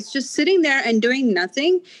realized just sitting there and doing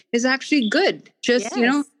nothing is actually good. Just,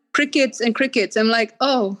 crickets and crickets. I'm like,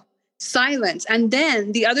 oh, silence. And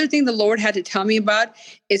then the other thing the Lord had to tell me about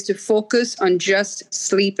is to focus on just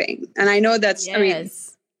sleeping. And I know that's, I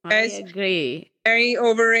agree. Very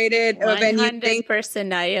overrated.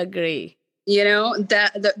 100% I agree.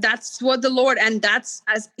 That's what the Lord, and that's,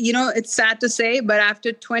 as it's sad to say, but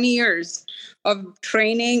after 20 years of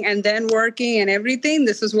training and then working and everything,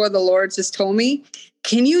 this is what the Lord just told me.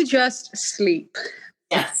 Can you just sleep?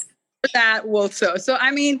 Yes. That will so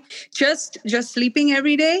just sleeping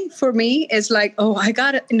every day for me is like, oh, I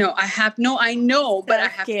know, but I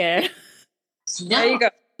have care. There you go.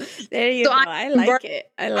 There you go. I like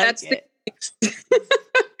it.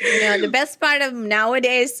 The best part of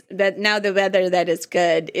nowadays, that now the weather that is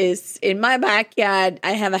good, is in my backyard.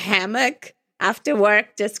 I have a hammock after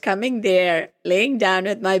work, just coming there, laying down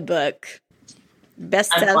with my book.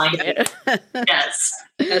 Best self-care. Yes,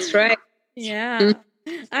 that's right. Yeah. Mm-hmm.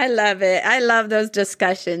 I love it. I love those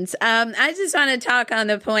discussions. I just want to talk on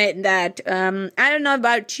the point that I don't know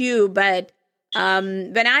about you, but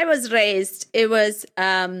when I was raised, it was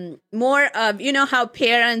more of, how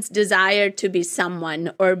parents desire to be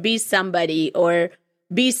someone or be somebody or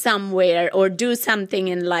be somewhere or do something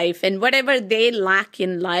in life. And whatever they lack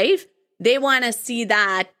in life, they want to see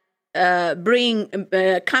that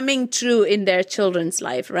coming true in their children's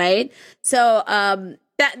life, right? So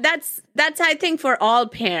That's I think for all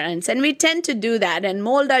parents, and we tend to do that and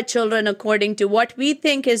mold our children according to what we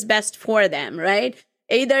think is best for them, right?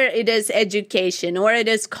 Either it is education, or it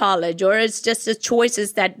is college, or it's just the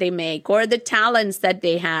choices that they make, or the talents that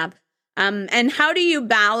they have. And how do you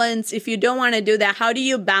balance, if you don't want to do that, how do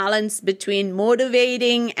you balance between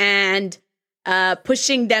motivating and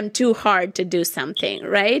pushing them too hard to do something,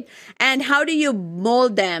 right? And how do you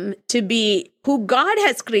mold them to be who God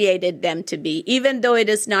has created them to be, even though it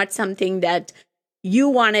is not something that you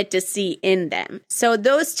wanted to see in them? So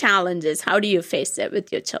those challenges, how do you face it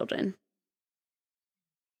with your children?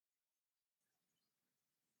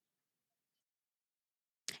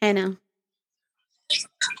 Hannah.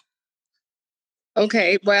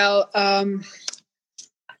 Okay, well,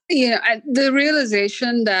 the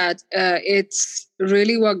realization that it's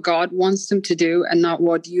really what God wants them to do and not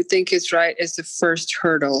what you think is right is the first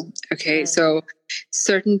hurdle. Okay, yeah. So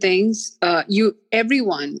certain things,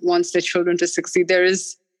 everyone wants their children to succeed. There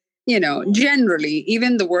is, generally,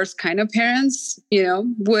 even the worst kind of parents,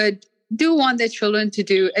 would do want their children to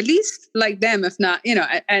do at least like them, if not,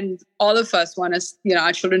 and all of us want us,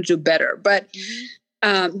 our children to do better. But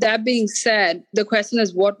that being said, the question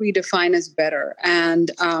is what we define as better.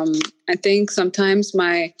 And I think sometimes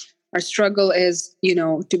our struggle is,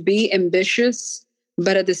 to be ambitious,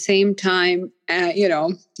 but at the same time,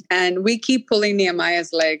 and we keep pulling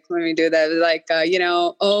Nehemiah's leg when we do that. Like,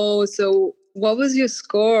 so what was your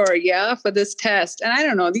score? Yeah, for this test. And I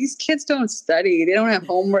don't know, these kids don't study. They don't have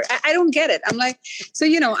homework. I don't get it. I'm like, so,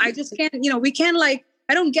 I just can't, we can't I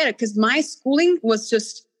don't get it, because my schooling was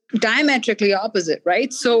just diametrically opposite,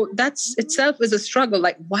 right? So that's itself is a struggle.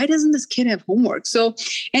 Like, why doesn't this kid have homework? So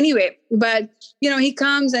anyway, but he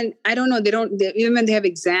comes and I don't know, even when they have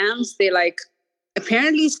exams, they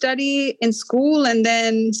apparently study in school and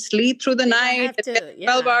then sleep through the night.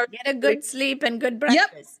 12 hours. Get a good sleep and good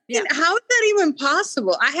breakfast. Yep. How is that even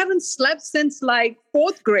possible? I haven't slept since like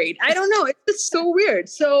 4th grade. I don't know. It's just so weird.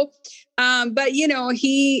 So, but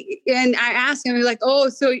I asked him, like, oh,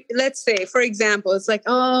 so let's say, for example, it's like,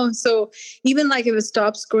 oh, so even like if a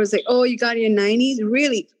top score is like, oh, you got your 90s,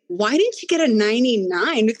 really? Why didn't you get a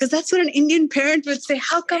 99? Because that's what an Indian parent would say.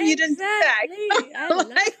 How come you didn't do that? Like,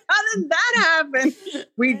 how did that happen?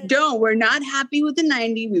 We don't. We're not happy with the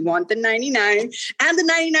 90. We want the 99 and the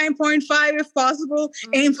 99.5 if possible.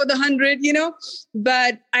 Aim for the 100,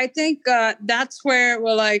 But I think that's where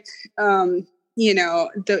we're like,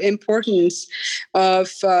 the importance of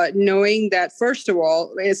knowing that, first of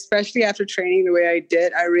all, especially after training the way I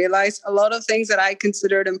did, I realized a lot of things that I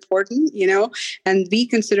considered important, and we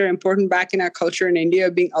consider important back in our culture in India,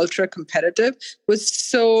 being ultra competitive, was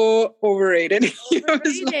so overrated.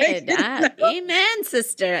 Amen,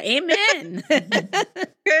 sister. Amen.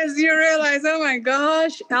 Because you realize, oh my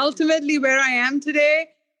gosh, ultimately where I am today,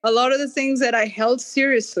 a lot of the things that I held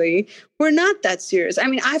seriously were not that serious. I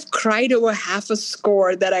mean, I've cried over half a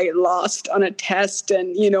score that I lost on a test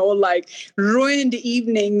and, like ruined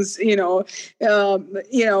evenings,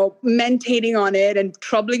 meditating on it and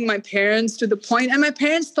troubling my parents to the point. And my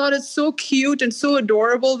parents thought it so cute and so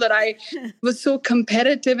adorable that I was so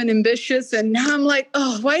competitive and ambitious. And now I'm like,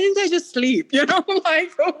 oh, why didn't I just sleep? Hannah,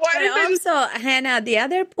 the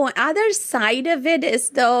other side of it is,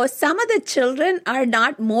 though, some of the children are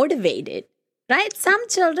not motivated. Right? Some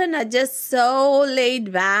children are just so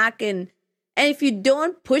laid back, and if you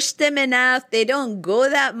don't push them enough, they don't go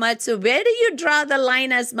that much. So where do you draw the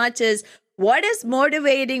line as much as what is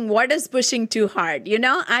motivating, what is pushing too hard?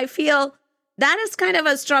 I feel that is kind of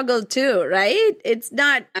a struggle too, right? It's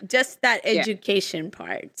not just that education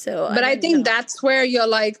part. So, but I think that's where you're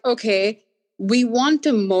like, okay, we want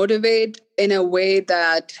to motivate in a way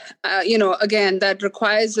that, again, that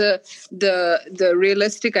requires the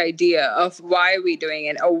realistic idea of why are we doing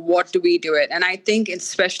it or what do we do it. And I think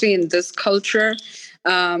especially in this culture,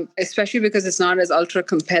 especially because it's not as ultra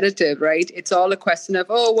competitive, right? It's all a question of,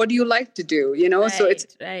 oh, what do you like to do? So it's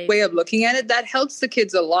a way of looking at it that helps the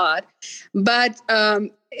kids a lot. But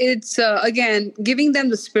it's, again, giving them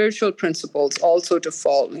the spiritual principles also to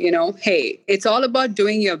follow, hey, it's all about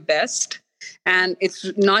doing your best. And it's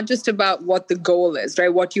not just about what the goal is,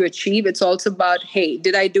 right? What you achieve. It's also about, hey,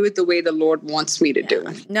 did I do it the way the Lord wants me to do?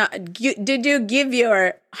 No, did you give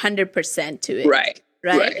your 100% to it? Right.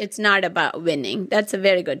 It's not about winning. That's a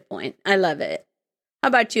very good point. I love it. How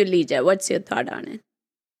about you, Lija? What's your thought on it?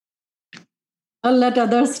 I'll let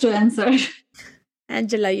others to answer.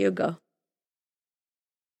 Angela, you go.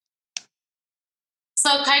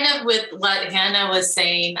 So kind of with what Hannah was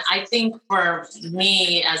saying, I think for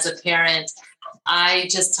me as a parent, I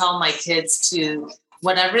just tell my kids to,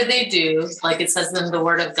 whatever they do, like it says in the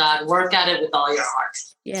Word of God, work at it with all your heart.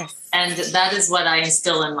 Yes. And that is what I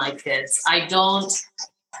instill in my kids. I don't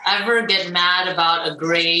ever get mad about a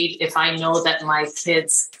grade if I know that my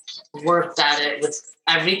kids worked at it with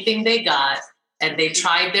everything they got and they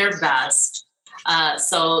tried their best.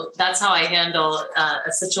 So that's how I handle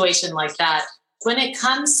a situation like that. When it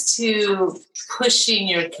comes to pushing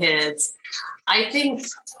your kids, I think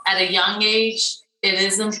at a young age, it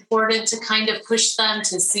is important to kind of push them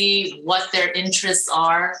to see what their interests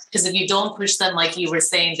are. Because if you don't push them, like you were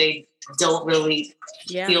saying, they don't really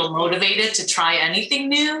feel motivated to try anything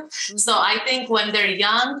new. So I think when they're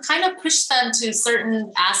young, kind of push them to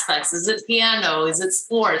certain aspects. Is it piano? Is it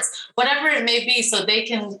sports? Whatever it may be, so they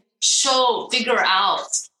can figure out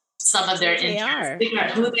some of their interests, figure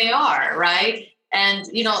out who they are, right? And,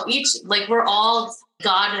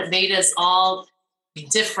 God made us all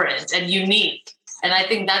different and unique. And I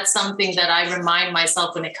think that's something that I remind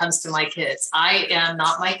myself when it comes to my kids. I am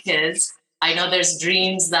not my kids. I know there's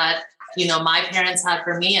dreams that, my parents had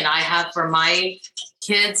for me and I have for my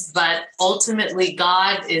kids, but ultimately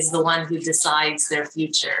God is the one who decides their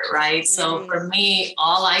future, right? So for me,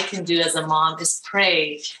 all I can do as a mom is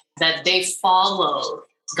pray that they follow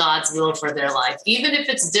God's will for their life. Even if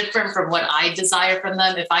it's different from what I desire from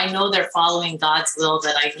them, if I know they're following God's will,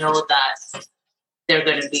 then I know that they're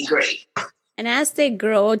going to be great. And as they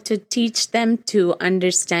grow, to teach them to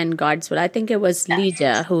understand God's will. I think it was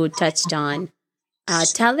Lija who touched on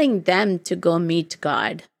telling them to go meet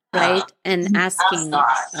God, right? And asking,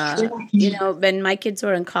 when my kids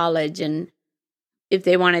were in college and if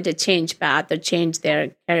they wanted to change path or change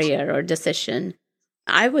their career or decision,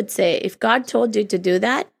 I would say, if God told you to do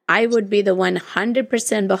that, I would be the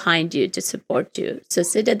 100% behind you to support you. So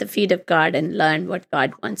sit at the feet of God and learn what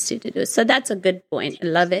God wants you to do. So that's a good point. I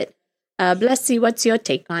love it. Blessy, what's your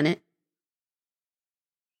take on it?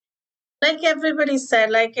 Like everybody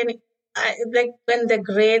said, like when the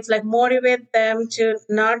grades, like motivate them to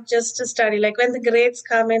not just to study. Like when the grades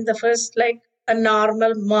come in, the first, like a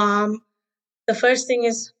normal mom, the first thing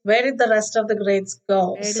is, where did the rest of the grades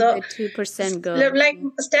go? Where did the 2% go? Like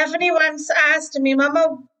Stephanie once asked me,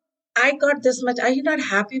 Mama, I got this much. Are you not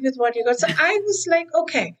happy with what you got? So I was like,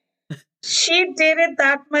 okay, she did it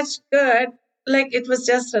that much good. Like it was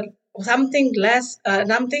just something less,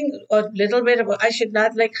 something or little bit of, I should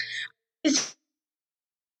not like.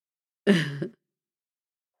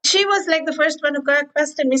 She was like the first one who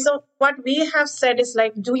questioned me. So what we have said is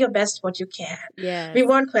like, do your best what you can. Yes. We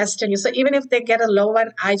won't question you. So even if they get a low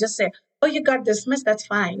one, I just say, oh, you got this much, that's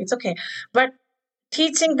fine. It's okay. But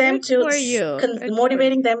teaching them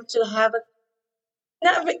motivating them to have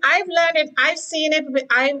I've learned it. I've seen it.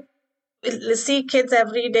 I see kids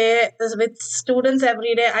every day with students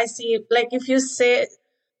every day. I see, like, if you say,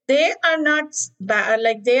 they are not bad,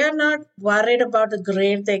 like they are not worried about the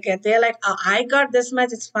grade they get. They're like, oh, I got this much,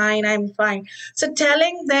 it's fine, I'm fine. So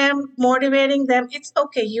telling them, motivating them, it's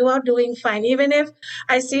okay, you are doing fine. Even if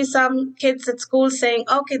I see some kids at school saying,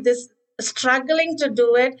 okay, this struggling to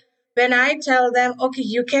do it, when I tell them, okay,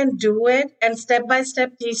 you can do it, and step by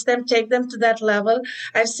step teach them, take them to that level,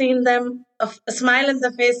 I've seen them a smile in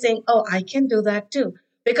the face saying, oh, I can do that too.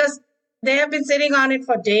 Because they have been sitting on it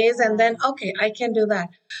for days, and then, okay, I can do that.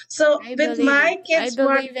 So with my kids,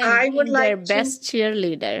 what I would like their best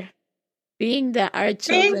cheerleader, being the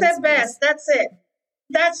being the best. That's it.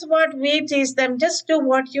 That's what we teach them. Just do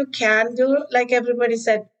what you can do. Like everybody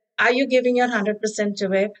said, are you giving your 100%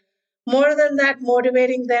 to it? More than that,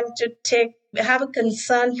 motivating them to have a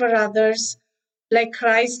concern for others, like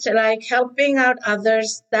Christ, like helping out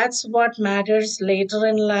others. That's what matters later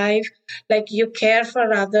in life. Like you care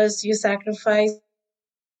for others, you sacrifice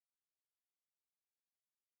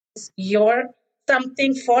your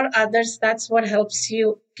something for others. That's what helps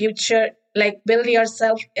you future, like build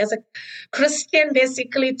yourself as a Christian,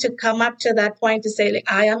 basically, to come up to that point to say,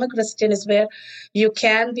 like, I am a Christian, is where you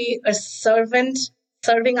can be a servant,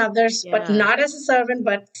 serving others, but not as a servant,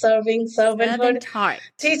 but servanthood, heart.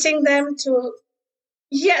 Teaching them to,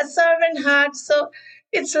 servant heart. So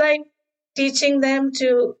it's like teaching them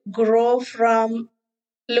to grow from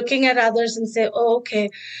looking at others and say, oh, okay.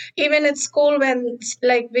 Even at school, when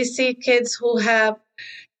like we see kids who have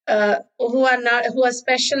who are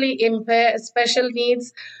specially impaired, special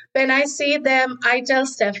needs, when I see them, I tell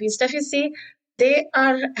Steffi, see, they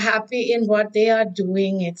are happy in what they are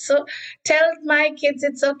doing it. So tell my kids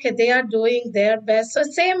it's okay, they are doing their best. So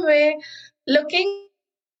same way, looking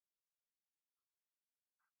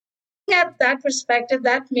at that perspective,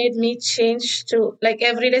 that made me change to like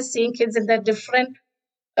every day seeing kids in their different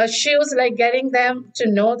shoes, like getting them to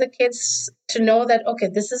know the kids, to know that, okay,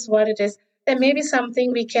 this is what it is. There may be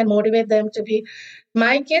something we can motivate them to be.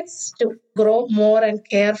 My kids to grow more and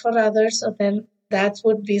care for others. So then that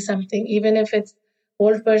would be something, even if it's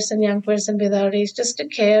old person, young person without age, just to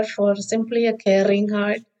care for, simply a caring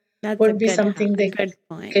heart. That would be something they can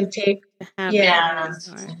take. Yeah.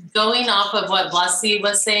 Going off of what Blessy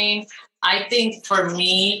was saying, I think for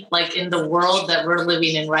me, like in the world that we're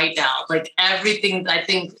living in right now, like everything, I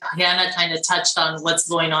think Hannah kind of touched on what's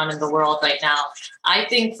going on in the world right now. I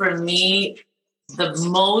think for me, the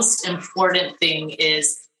most important thing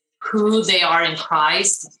is who they are in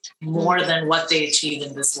Christ more than what they achieve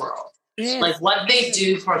in this world. Yes. Like what they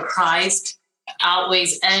do for Christ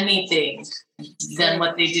outweighs anything than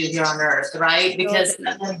what they do here on earth, right? Because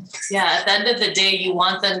at the end of the day, you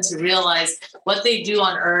want them to realize what they do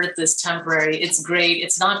on earth is temporary. It's great.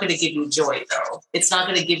 It's not going to give you joy, though. It's not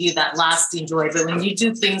going to give you that lasting joy. But when you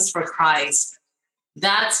do things for Christ,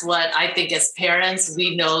 that's what I think as parents,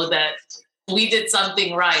 we know that we did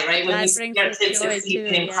something right? When we see our kids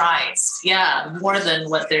succeeding in Christ. Yeah, more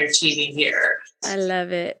than what they're achieving here. I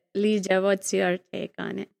love it. Lija, what's your take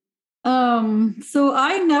on it? So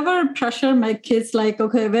I never pressure my kids like,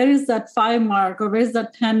 okay, where is that 5 mark or where's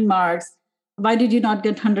that 10 marks? Why did you not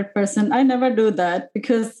get 100%? I never do that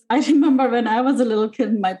because I remember when I was a little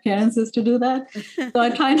kid, my parents used to do that. So I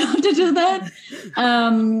try not to do that.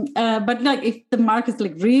 But like if the mark is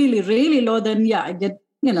like really, really low, then I get,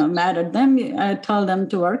 mad at them. I tell them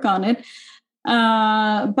to work on it.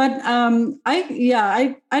 But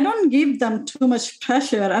I don't give them too much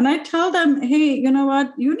pressure, and I tell them, hey, you know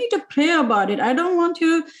what, you need to pray about it. I don't want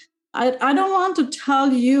to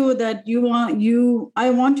tell you that I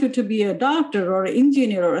want you to be a doctor or an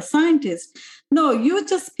engineer or a scientist. No, you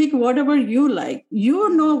just pick whatever you like. You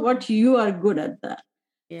know what you are good at that.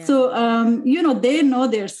 Yeah. So, they know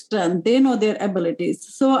their strength, they know their abilities.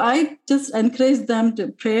 So I just encourage them to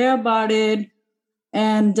pray about it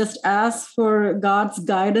and just ask for God's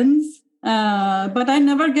guidance. But I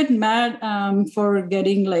never get mad for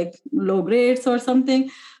getting like low grades or something.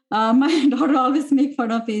 My daughter always make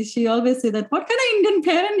fun of me. She always say that, what kind of Indian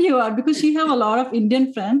parent you are? Because she have a lot of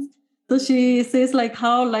Indian friends. So she says like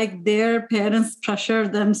how like their parents pressure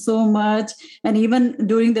them so much. And even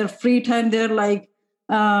during their free time, they're like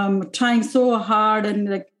trying so hard and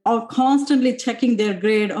like all constantly checking their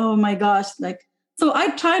grade. Oh my gosh. So I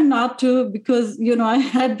try not to, because, I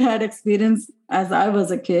had bad experience as I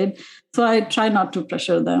was a kid. So I try not to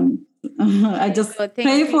pressure them. I just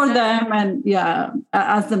pray for them and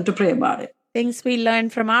ask them to pray about it. Things we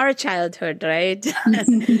learned from our childhood, right?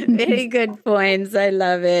 Very good points. I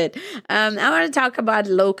love it. I want to talk about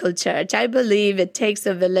local church. I believe it takes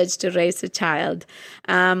a village to raise a child.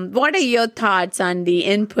 What are your thoughts on the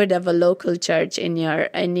input of a local church in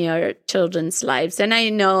your children's lives? And I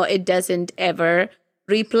know it doesn't ever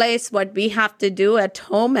replace what we have to do at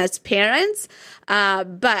home as parents.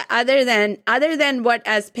 But other than what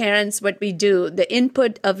as parents, what we do, the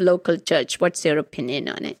input of local church, what's your opinion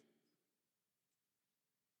on it?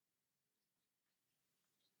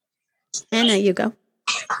 Anna, you go.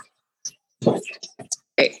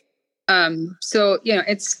 Okay. So,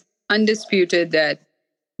 it's undisputed that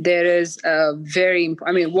there is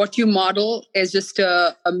what you model is just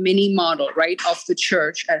a mini model, right, of the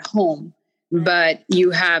church at home. But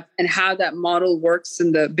you have, and how that model works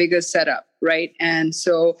in the bigger setup, right? And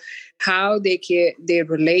so how they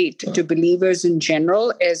relate to believers in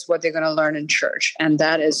general is what they're going to learn in church. And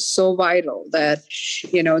that is so vital that,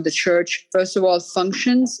 the church, first of all,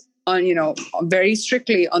 functions on, very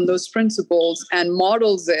strictly on those principles and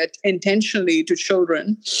models it intentionally to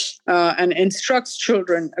children and instructs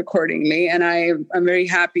children accordingly. And I'm very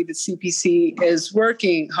happy that CPC is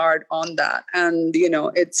working hard on that. And,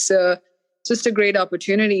 it's just a great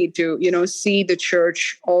opportunity to, see the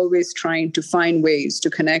church always trying to find ways to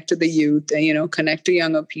connect to the youth and, connect to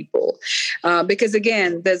younger people. Because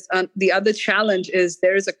again, there's the other challenge is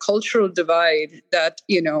there is a cultural divide that,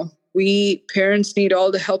 we parents need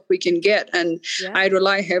all the help we can get. And I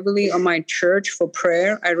rely heavily on my church for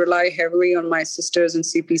prayer. I rely heavily on my sisters in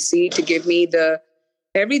CPC to give me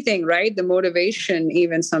everything, right? The motivation,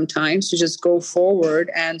 even sometimes, to just go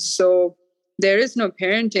forward. And so there is no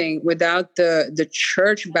parenting without the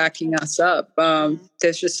church backing us up.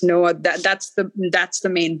 There's just that's the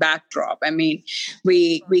main backdrop. I mean,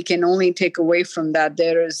 we can only take away from that.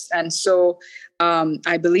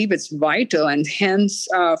 I believe it's vital, and hence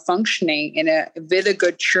functioning with a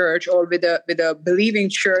good church or with a believing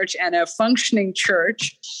church and a functioning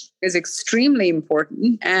church is extremely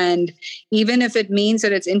important. And even if it means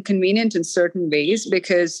that it's inconvenient in certain ways,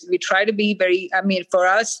 because we try to be for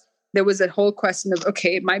us, there was that whole question of,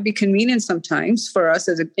 okay, it might be convenient sometimes for us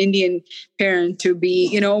as an Indian parent to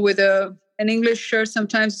be, with an English church,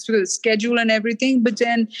 sometimes through the schedule and everything, but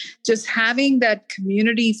then just having that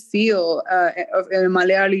community feel in a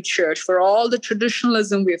Malayali church for all the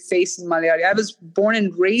traditionalism we have faced in Malayali. I was born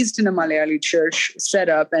and raised in a Malayali church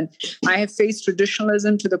setup, and I have faced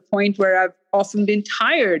traditionalism to the point where I've often been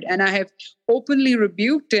tired, and I have openly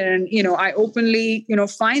rebuked it, and, I openly,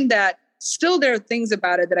 find that still there are things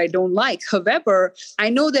about it that I don't like. However,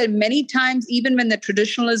 I know that many times, even when the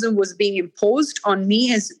traditionalism was being imposed on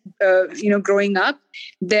me as, growing up,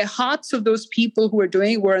 the hearts of those people who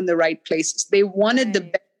were in the right places. They wanted the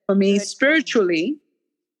best for me spiritually,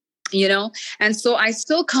 and so I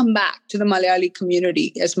still come back to the Malayali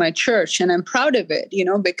community as my church, and I'm proud of it,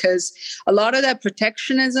 because a lot of that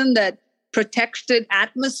protectionism, that protected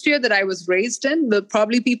atmosphere that I was raised in,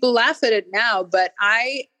 probably people laugh at it now, but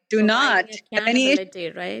I do not have any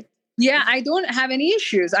issue, right? Yeah, I don't have any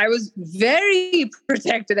issues. I was very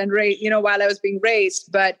protected and raised, while I was being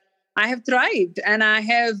raised, but I have thrived, and I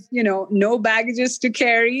have, no baggages to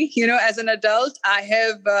carry, as an adult. I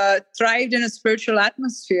have thrived in a spiritual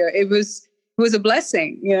atmosphere. It was a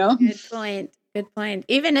blessing, Good point.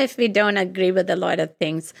 Even if we don't agree with a lot of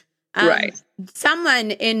things. Right.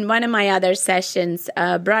 Someone in one of my other sessions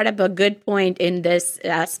brought up a good point in this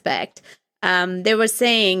aspect. They were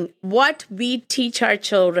saying what we teach our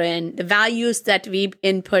children, the values that we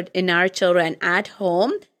input in our children at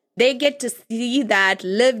home, they get to see that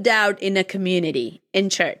lived out in a community, in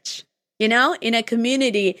church, in a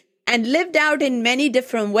community, and lived out in many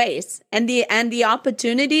different ways. And the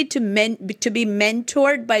opportunity to be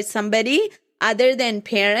mentored by somebody other than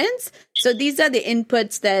parents. So these are the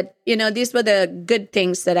inputs that, these were the good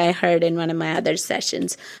things that I heard in one of my other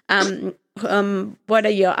sessions. what are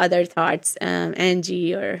your other thoughts,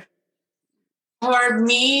 Angie? Or for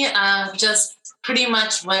me, just pretty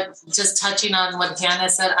much just touching on what Hannah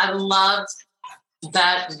said. I love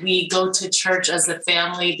that we go to church as a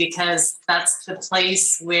family, because that's the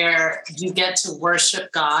place where you get to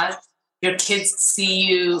worship God. Your kids see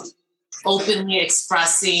you openly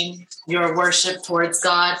expressing your worship towards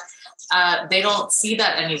God. They don't see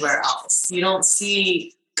that anywhere else. You don't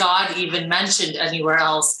see God even mentioned anywhere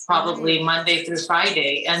else, probably Monday through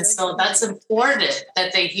Friday. And so that's important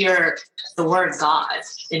that they hear the word God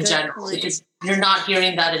in general, because you're not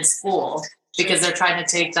hearing that in school, because they're trying to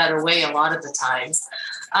take that away a lot of the times.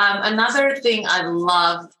 Another thing I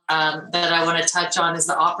love that I want to touch on is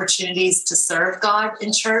the opportunities to serve God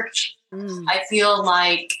in church. I feel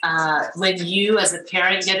like when you as a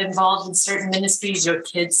parent get involved in certain ministries, your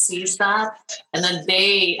kids sees that. And then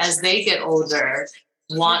they, as they get older,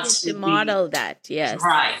 want to model that. Yes.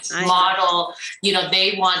 Right. Model,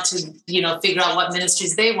 they want to, figure out what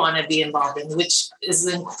ministries they want to be involved in, which is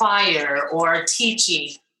in choir or teaching,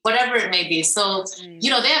 whatever it may be. So, they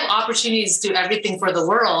have opportunities to do everything for the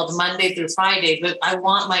world Monday through Friday, but I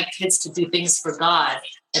want my kids to do things for God.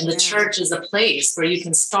 And the church is a place where you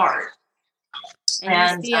can start.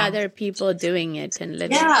 And see other people doing it and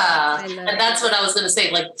living. Yeah. And that's what I was going to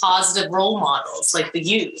say, like positive role models, like the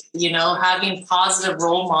youth, having positive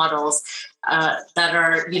role models that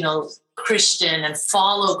are, Christian and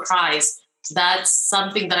follow Christ. That's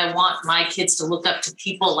something that I want my kids to look up to,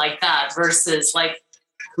 people like that, versus like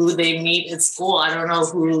who they meet at school. I don't know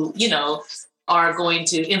who, are going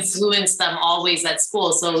to influence them always at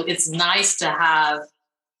school. So it's nice to have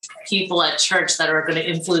people at church that are going to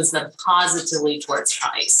influence them positively towards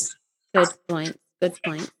Christ. Good point.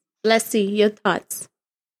 Leslie, your thoughts?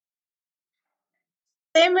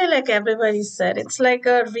 Same way, like everybody said, it's like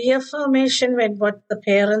a reaffirmation when what the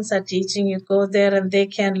parents are teaching. You go there and they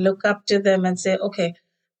can look up to them and say, okay,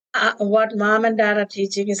 what mom and dad are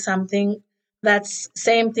teaching is something that's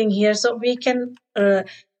same thing here. So we can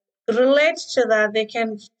relate to that. They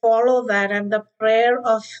can follow that. And the prayer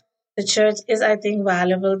of the church is, I think,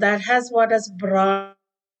 valuable. That has brought,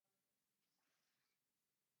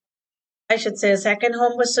 I should say, a second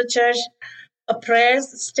home was the church.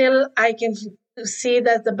 Prayers, still, I can see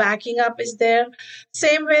that the backing up is there.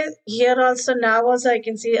 Same way here also, now also I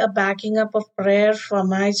can see a backing up of prayer for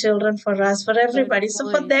my children, for us, for everybody. So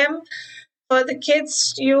for them, for the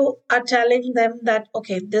kids, you are telling them that,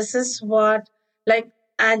 okay, this is what, like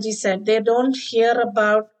Angie said, they don't hear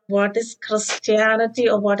about what is Christianity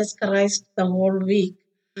or what is Christ the whole week.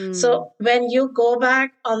 So when you go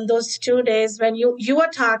back on those 2 days, when you are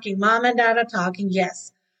talking, mom and dad are talking,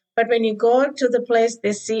 yes. But when you go to the place,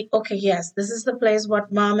 they see, okay, yes, this is the place what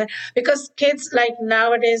because kids like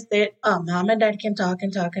nowadays, mom and dad can talk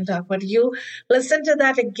and talk and talk. But you listen to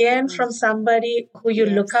that again from somebody who you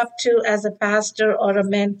look up to as a pastor or a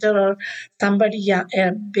mentor or somebody,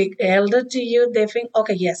 a big elder to you, they think,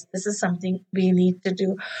 okay, yes, this is something we need to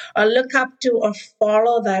do or look up to or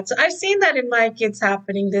follow that. So I've seen that in my kids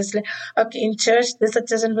happening. This, okay, in church, this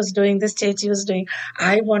assistant was doing, this church was doing,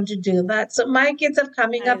 I want to do that. So my kids are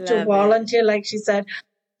coming up to volunteer, like she said,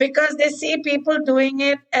 because they see people doing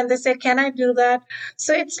it and they say, can I do that?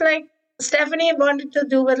 So it's like Stephanie wanted to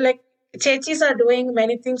do with like churches are doing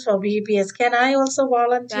many things for VBS. Can I also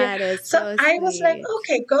volunteer? That is so I was like,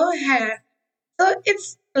 okay, go ahead. So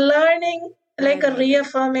it's learning, like a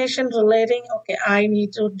reaffirmation, relating, okay, I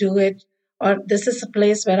need to do it, or this is a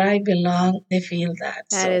place where I belong. They feel that.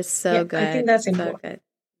 That is so good. I think that's important.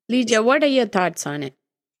 Lydia, what are your thoughts on it?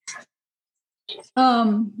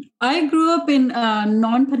 I grew up in a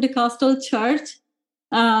non-Pentecostal church.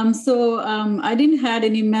 So I didn't have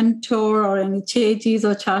any mentor or any churches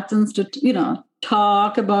or chaplains to,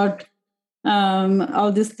 talk about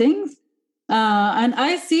all these things. And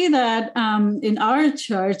I see that in our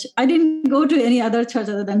church, I didn't go to any other church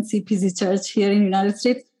other than CPC Church here in the United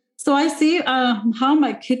States. So I see how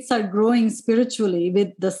my kids are growing spiritually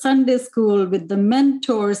with the Sunday school, with the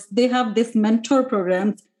mentors. They have this mentor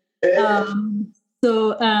programs.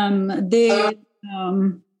 So they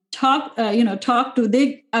talk to,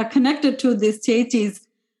 they are connected to these churches,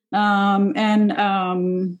 they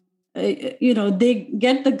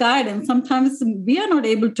get the guidance. Sometimes we are not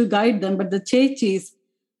able to guide them, but the churches,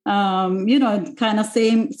 kind of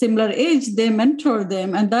similar age, they mentor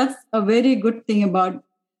them. And that's a very good thing about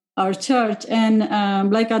our church. And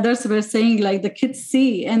like others were saying, like the kids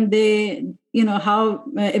see and they, how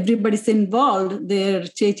everybody's involved, their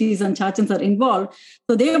churches and churches are involved.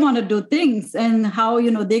 So they want to do things and how,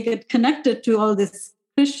 they get connected to all this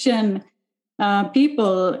Christian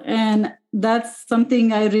people, and that's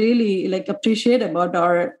something I really like appreciate about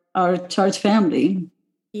our church family.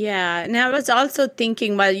 Yeah, and I was also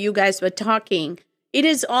thinking while you guys were talking, it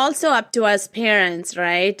is also up to us parents,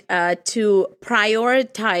 right, to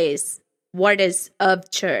prioritize what is of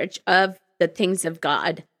church, of the things of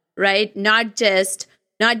God, right? Not just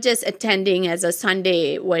attending as a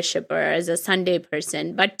Sunday worshiper, as a Sunday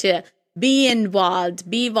person, but to be involved,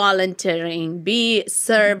 be volunteering, be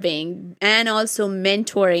serving, and also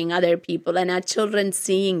mentoring other people, and our children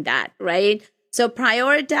seeing that, right? So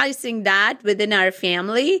prioritizing that within our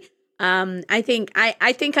family, I think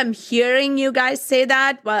I'm hearing you guys say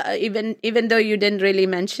that. Well, even though you didn't really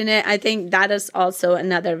mention it, I think that is also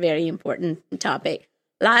another very important topic.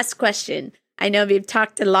 Last question. I know we've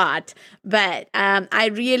talked a lot, but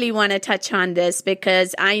I really want to touch on this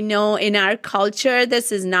because I know in our culture,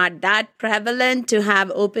 this is not that prevalent to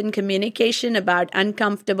have open communication about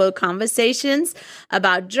uncomfortable conversations,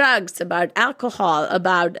 about drugs, about alcohol,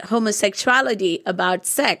 about homosexuality, about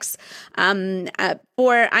sex.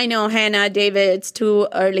 I know Hannah, David, it's too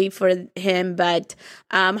early for him, but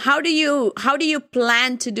how do you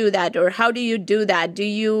plan to do that, or how do you do that? Do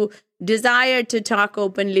you desire to talk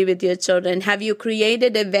openly with your children? Have you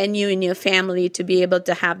created a venue in your family to be able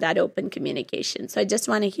to have that open communication? So I just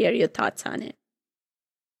want to hear your thoughts on it.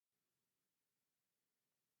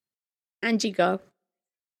 Angie, go.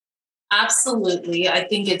 Absolutely. I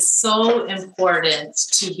think it's so important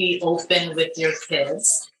to be open with your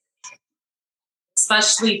kids,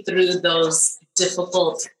 especially through those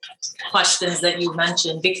difficult questions that you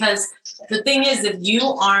mentioned, because the thing is, if you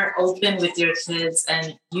aren't open with your kids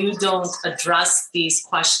and you don't address these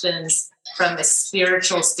questions from a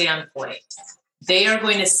spiritual standpoint, they are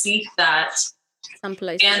going to seek that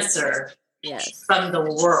answer from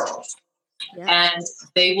the world. Yeah. And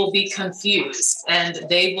they will be confused and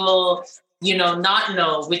they will, not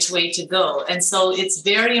know which way to go. And so it's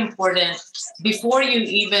very important before you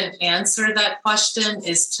even answer that question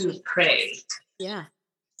is to pray. Yeah.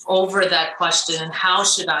 Over that question, and how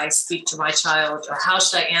should I speak to my child, or how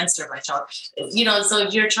should I answer my child? So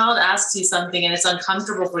if your child asks you something and it's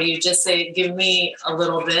uncomfortable for you, just say, give me a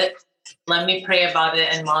little bit, let me pray about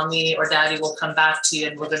it, and mommy or daddy will come back to you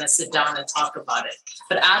and we're going to sit down and talk about it.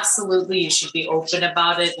 But absolutely, you should be open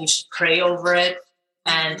about it. You should pray over it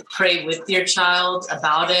and pray with your child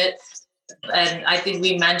about it. And I think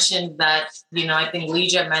we mentioned that, I think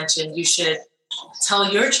Leija mentioned you should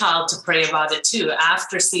tell your child to pray about it too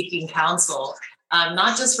after seeking counsel,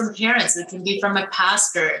 not just from parents. It can be from a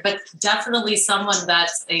pastor, but definitely someone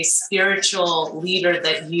that's a spiritual leader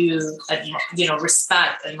that you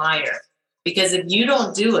respect, admire. Because if you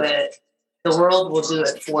don't do it, the world will do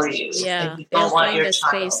it for you. Yeah, you don't want your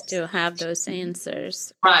space to have those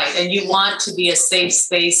answers. Right, and you want to be a safe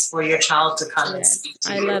space for your child to come and speak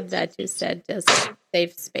to you. I love that you said just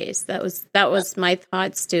safe space. That was my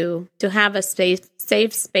thoughts too. To have a safe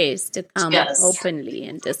space to come openly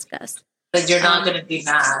and discuss. But you're not going to be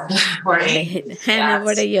mad or angry. Hannah,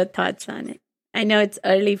 what are your thoughts on it? I know it's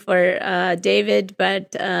early for David,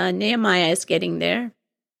 but Nehemiah is getting there.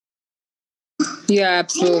 Yeah,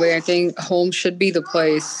 absolutely. I think home should be the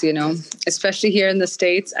place, especially here in the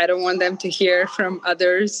States. I don't want them to hear from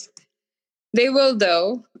others. They will,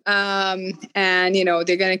 though. And, they're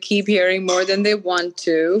going to keep hearing more than they want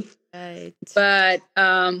to. Right. But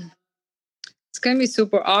it's going to be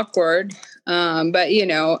super awkward. But,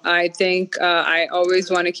 I think I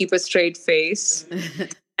always want to keep a straight face.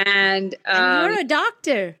 And you're a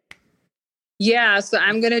doctor. Yeah, so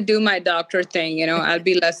I'm going to do my doctor thing, I'll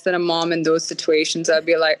be less than a mom in those situations. I'll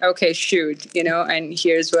be like, okay, shoot, and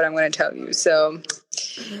here's what I'm going to tell you. So,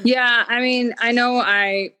 yeah, I mean, I know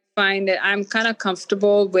I find that I'm kind of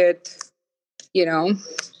comfortable with,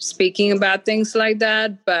 speaking about things like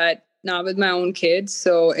that, but not with my own kids.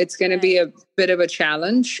 So it's going to be a bit of a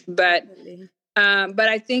challenge, but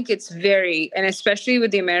I think it's and especially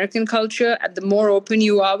with the American culture, the more open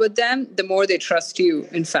you are with them, the more they trust you,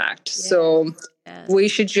 in fact. Yeah. So we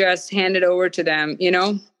should just hand it over to them,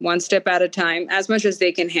 one step at a time, as much as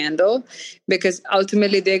they can handle, because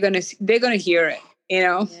ultimately they're going to hear it,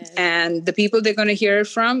 and the people they're going to hear it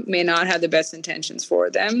from may not have the best intentions for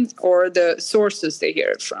them or the sources they hear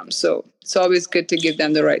it from. So it's always good to give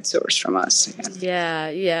them the right source from us.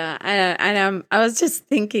 Yeah. I was just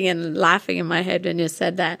thinking and laughing in my head when you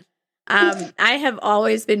said that. I have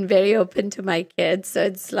always been very open to my kids. So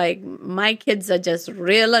it's like my kids are just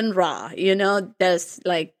real and raw,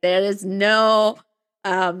 there is no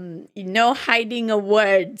hiding of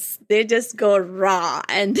words. They just go raw.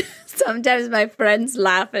 And sometimes my friends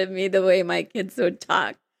laugh at me the way my kids would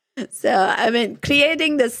talk. So, I mean,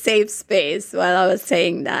 creating the safe space while I was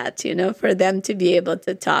saying that, for them to be able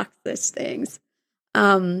to talk such things.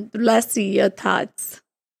 Leslie, your thoughts?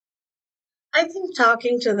 I think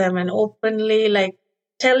talking to them and openly, like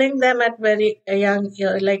telling them at very young,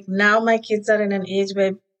 like now my kids are in an age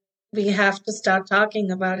where we have to start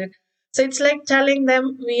talking about it. So it's like telling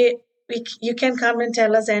them you can come and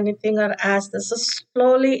tell us anything or ask this. So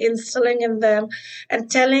slowly instilling in them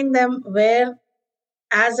and telling them where,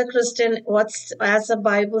 as a Christian, what's as the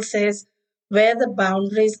Bible says, where the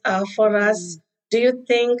boundaries are for us. Do you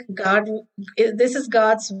think this is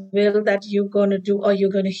God's will that you're going to do, or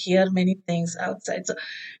you're going to hear many things outside? So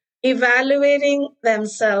evaluating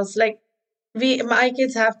themselves, like my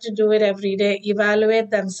kids have to do it every day, evaluate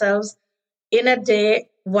themselves in a day,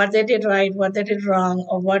 what they did right, what they did wrong,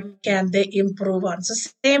 or what can they improve on. So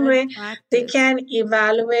same way they can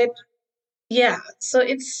evaluate. Yeah. So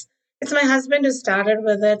it's my husband who started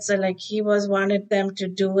with it. So like he wanted them to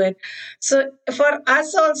do it. So for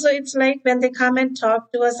us also, it's like when they come and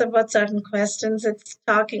talk to us about certain questions, it's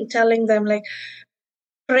telling them like,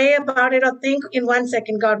 pray about it or think in 1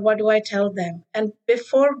 second, God, what do I tell them? And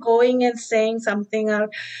before going and saying something, or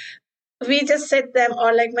we just sit them,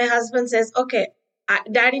 or like my husband says, okay,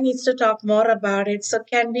 daddy needs to talk more about it. So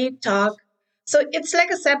can we talk? So it's like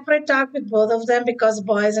a separate talk with both of them, because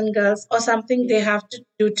boys and girls or something they have to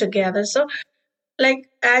do together. So like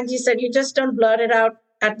Angie said, you just don't blurt it out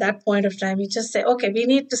at that point of time. You just say, okay, we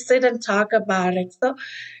need to sit and talk about it. So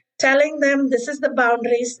telling them this is the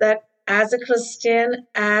boundaries that as a Christian,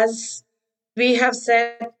 as we have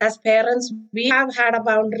set as parents, we have had a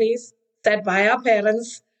boundaries set by our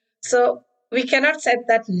parents. So we cannot set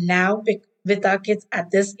that now with our kids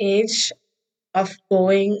at this age of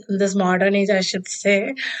going, this modern age, I should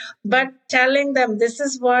say. But telling them this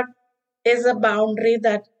is what is a boundary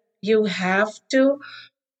that you have to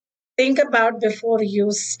think about before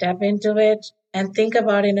you step into it, and think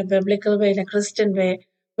about in a biblical way, in a Christian way.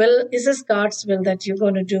 Well, is this God's will that you're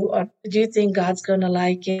going to do, or do you think God's going to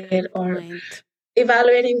like it? Or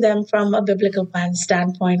evaluating them from a biblical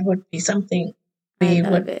standpoint would be something we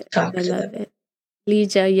would talk to them.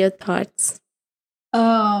 Lija, your thoughts?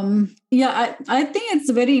 I think it's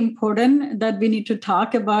very important that we need to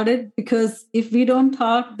talk about it, because if we don't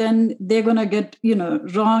talk, then they're going to get,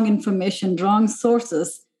 wrong information, wrong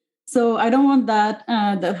sources. So I don't want that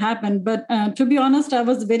to happen. But to be honest, I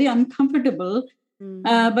was very uncomfortable.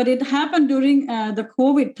 But it happened during the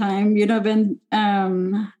COVID time, when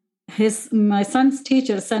my son's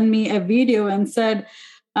teacher sent me a video and said,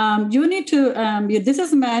 you need to, this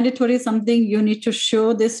is mandatory, something you need to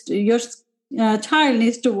show this to your child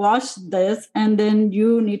needs to watch this, and then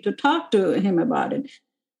you need to talk to him about it.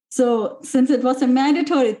 So since it was a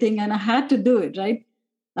mandatory thing and I had to do it, right?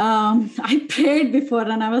 I prayed before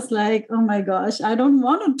and I was like, oh my gosh, I don't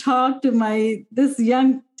want to talk to this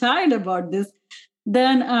young child about this.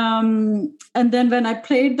 Then and then when I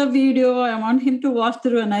played the video, I want him to watch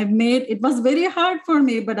through, and it was very hard for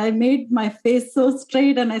me, but I made my face so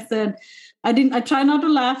straight and I said, I try not to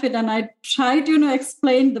laugh it, and I tried to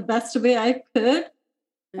explain the best way I could.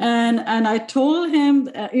 And I told him,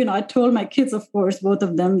 I told my kids, of course, both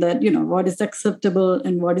of them, that, what is acceptable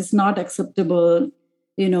and what is not acceptable.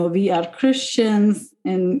 We are Christians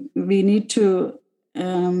and we need to,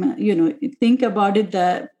 think about it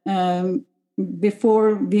that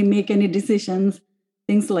before we make any decisions,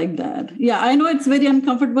 things like that. Yeah, I know it's very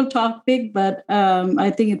uncomfortable topic, but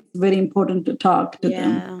I think it's very important to talk to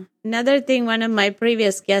them. Another thing, one of my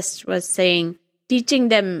previous guests was saying, teaching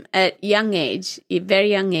them at a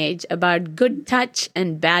very young age, about good touch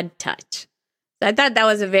and bad touch. So I thought that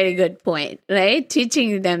was a very good point, right?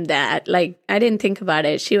 Teaching them that, like, I didn't think about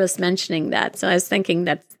it. She was mentioning that. So I was thinking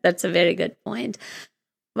that's a very good point.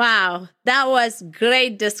 Wow, that was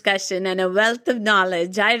great discussion and a wealth of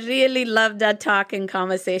knowledge. I really loved our talk and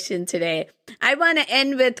conversation today. I want to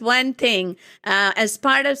end with one thing. As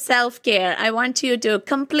part of self-care, I want you to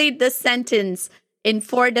complete this sentence in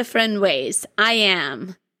 4 different ways. I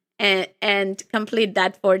am, and complete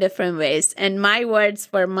that 4 different ways. And my words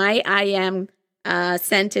for my I am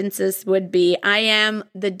sentences would be, I am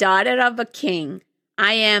the daughter of a king.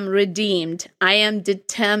 I am redeemed. I am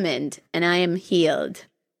determined, and I am healed.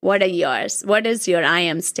 What are yours? What is your I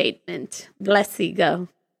am statement? Leslie, go.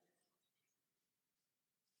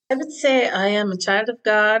 I would say I am a child of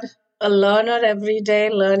God, a learner every day,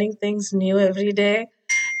 learning things new every day,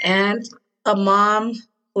 and a mom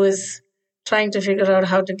who is trying to figure out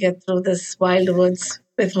how to get through this wild woods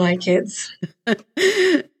with my kids.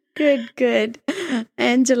 Good.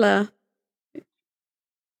 Angela.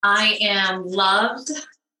 I am loved,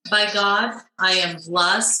 By God, I am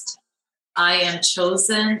blessed, I am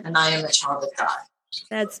chosen, and I am a child of God.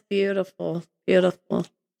 That's beautiful. Beautiful.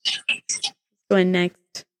 Going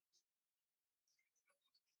next.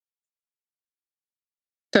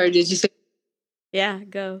 Sorry, did you say? Yeah,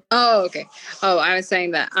 go. Oh, okay. Oh, I was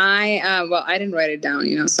saying that I didn't write it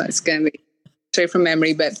down, so it's going to be straight from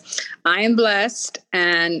memory, but I am blessed,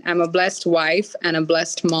 and I'm a blessed wife and a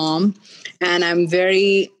blessed mom, and I'm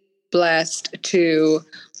very blessed to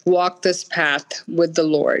walk this path with the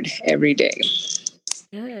Lord every day.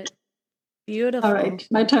 Good. Beautiful. All right,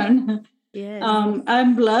 my turn. Yes.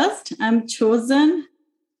 I'm blessed. I'm chosen.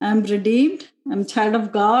 I'm redeemed. I'm a child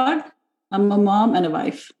of God. I'm a mom and a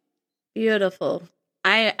wife. Beautiful.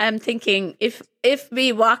 I'm thinking if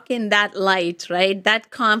we walk in that light, right, that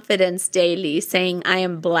confidence daily, saying I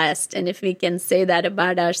am blessed, and if we can say that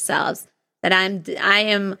about ourselves, that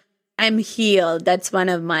I'm healed. That's one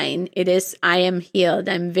of mine. It is I am healed.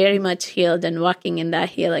 I'm very much healed and walking in that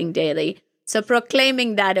healing daily. So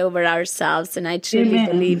proclaiming that over ourselves, and I truly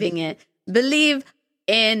Amen. believe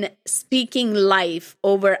in speaking life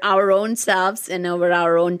over our own selves and over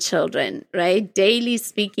our own children, right? Daily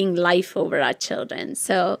speaking life over our children.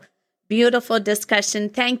 So beautiful discussion.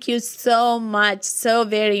 Thank you so much, so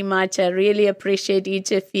very much. I really appreciate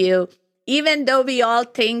each of you. Even though we all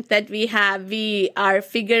think that we are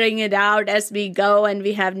figuring it out as we go and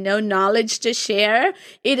we have no knowledge to share,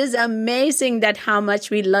 it is amazing that how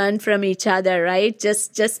much we learn from each other, right?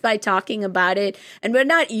 Just by talking about it. And we're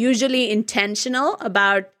not usually intentional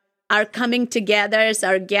about our coming togethers,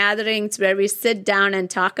 our gatherings where we sit down and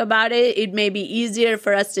talk about it. It may be easier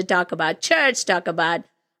for us to talk about church, talk about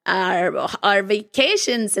our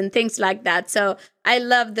vacations and things like that. So I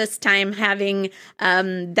love this time having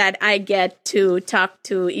that I get to talk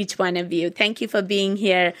to each one of you. Thank you for being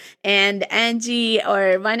here. And Angie,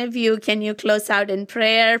 or one of you, can you close out in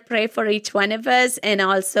prayer? Pray for each one of us, and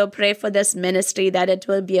also pray for this ministry, that it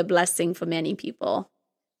will be a blessing for many people.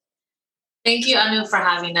 Thank you, Anu, for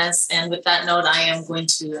having us. And with that note, I am going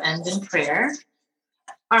to end in prayer.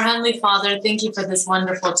 Our Heavenly Father, thank you for this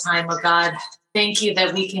wonderful time, oh God. Thank you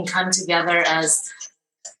that we can come together as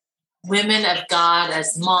women of God,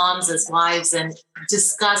 as moms, as wives, and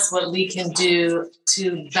discuss what we can do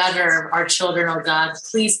to better our children, oh God.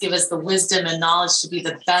 Please give us the wisdom and knowledge to be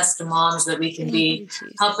the best moms that we can be.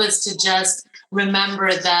 Help us to just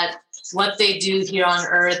remember that what they do here on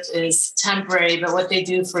earth is temporary, but what they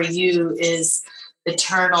do for you is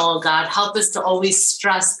eternal, God. Help us to always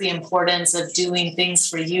stress the importance of doing things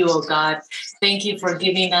for you, oh God. Thank you for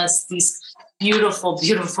giving us these beautiful,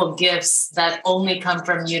 beautiful gifts that only come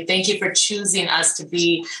from you. Thank you for choosing us to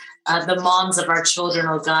be the moms of our children,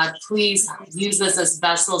 oh God. Please use us as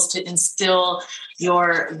vessels to instill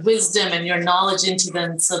your wisdom and your knowledge into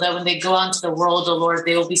them so that when they go out into the world, oh Lord,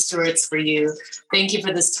 they will be stewards for you. Thank you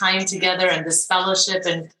for this time together and this fellowship.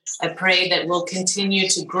 And I pray that we'll continue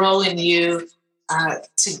to grow in you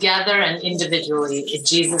together and individually. In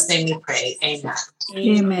Jesus' name we pray. Amen.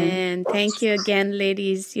 Amen. Thank you again,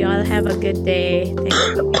 ladies. You all have a good day. Thank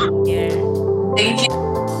you for being here. Thank you.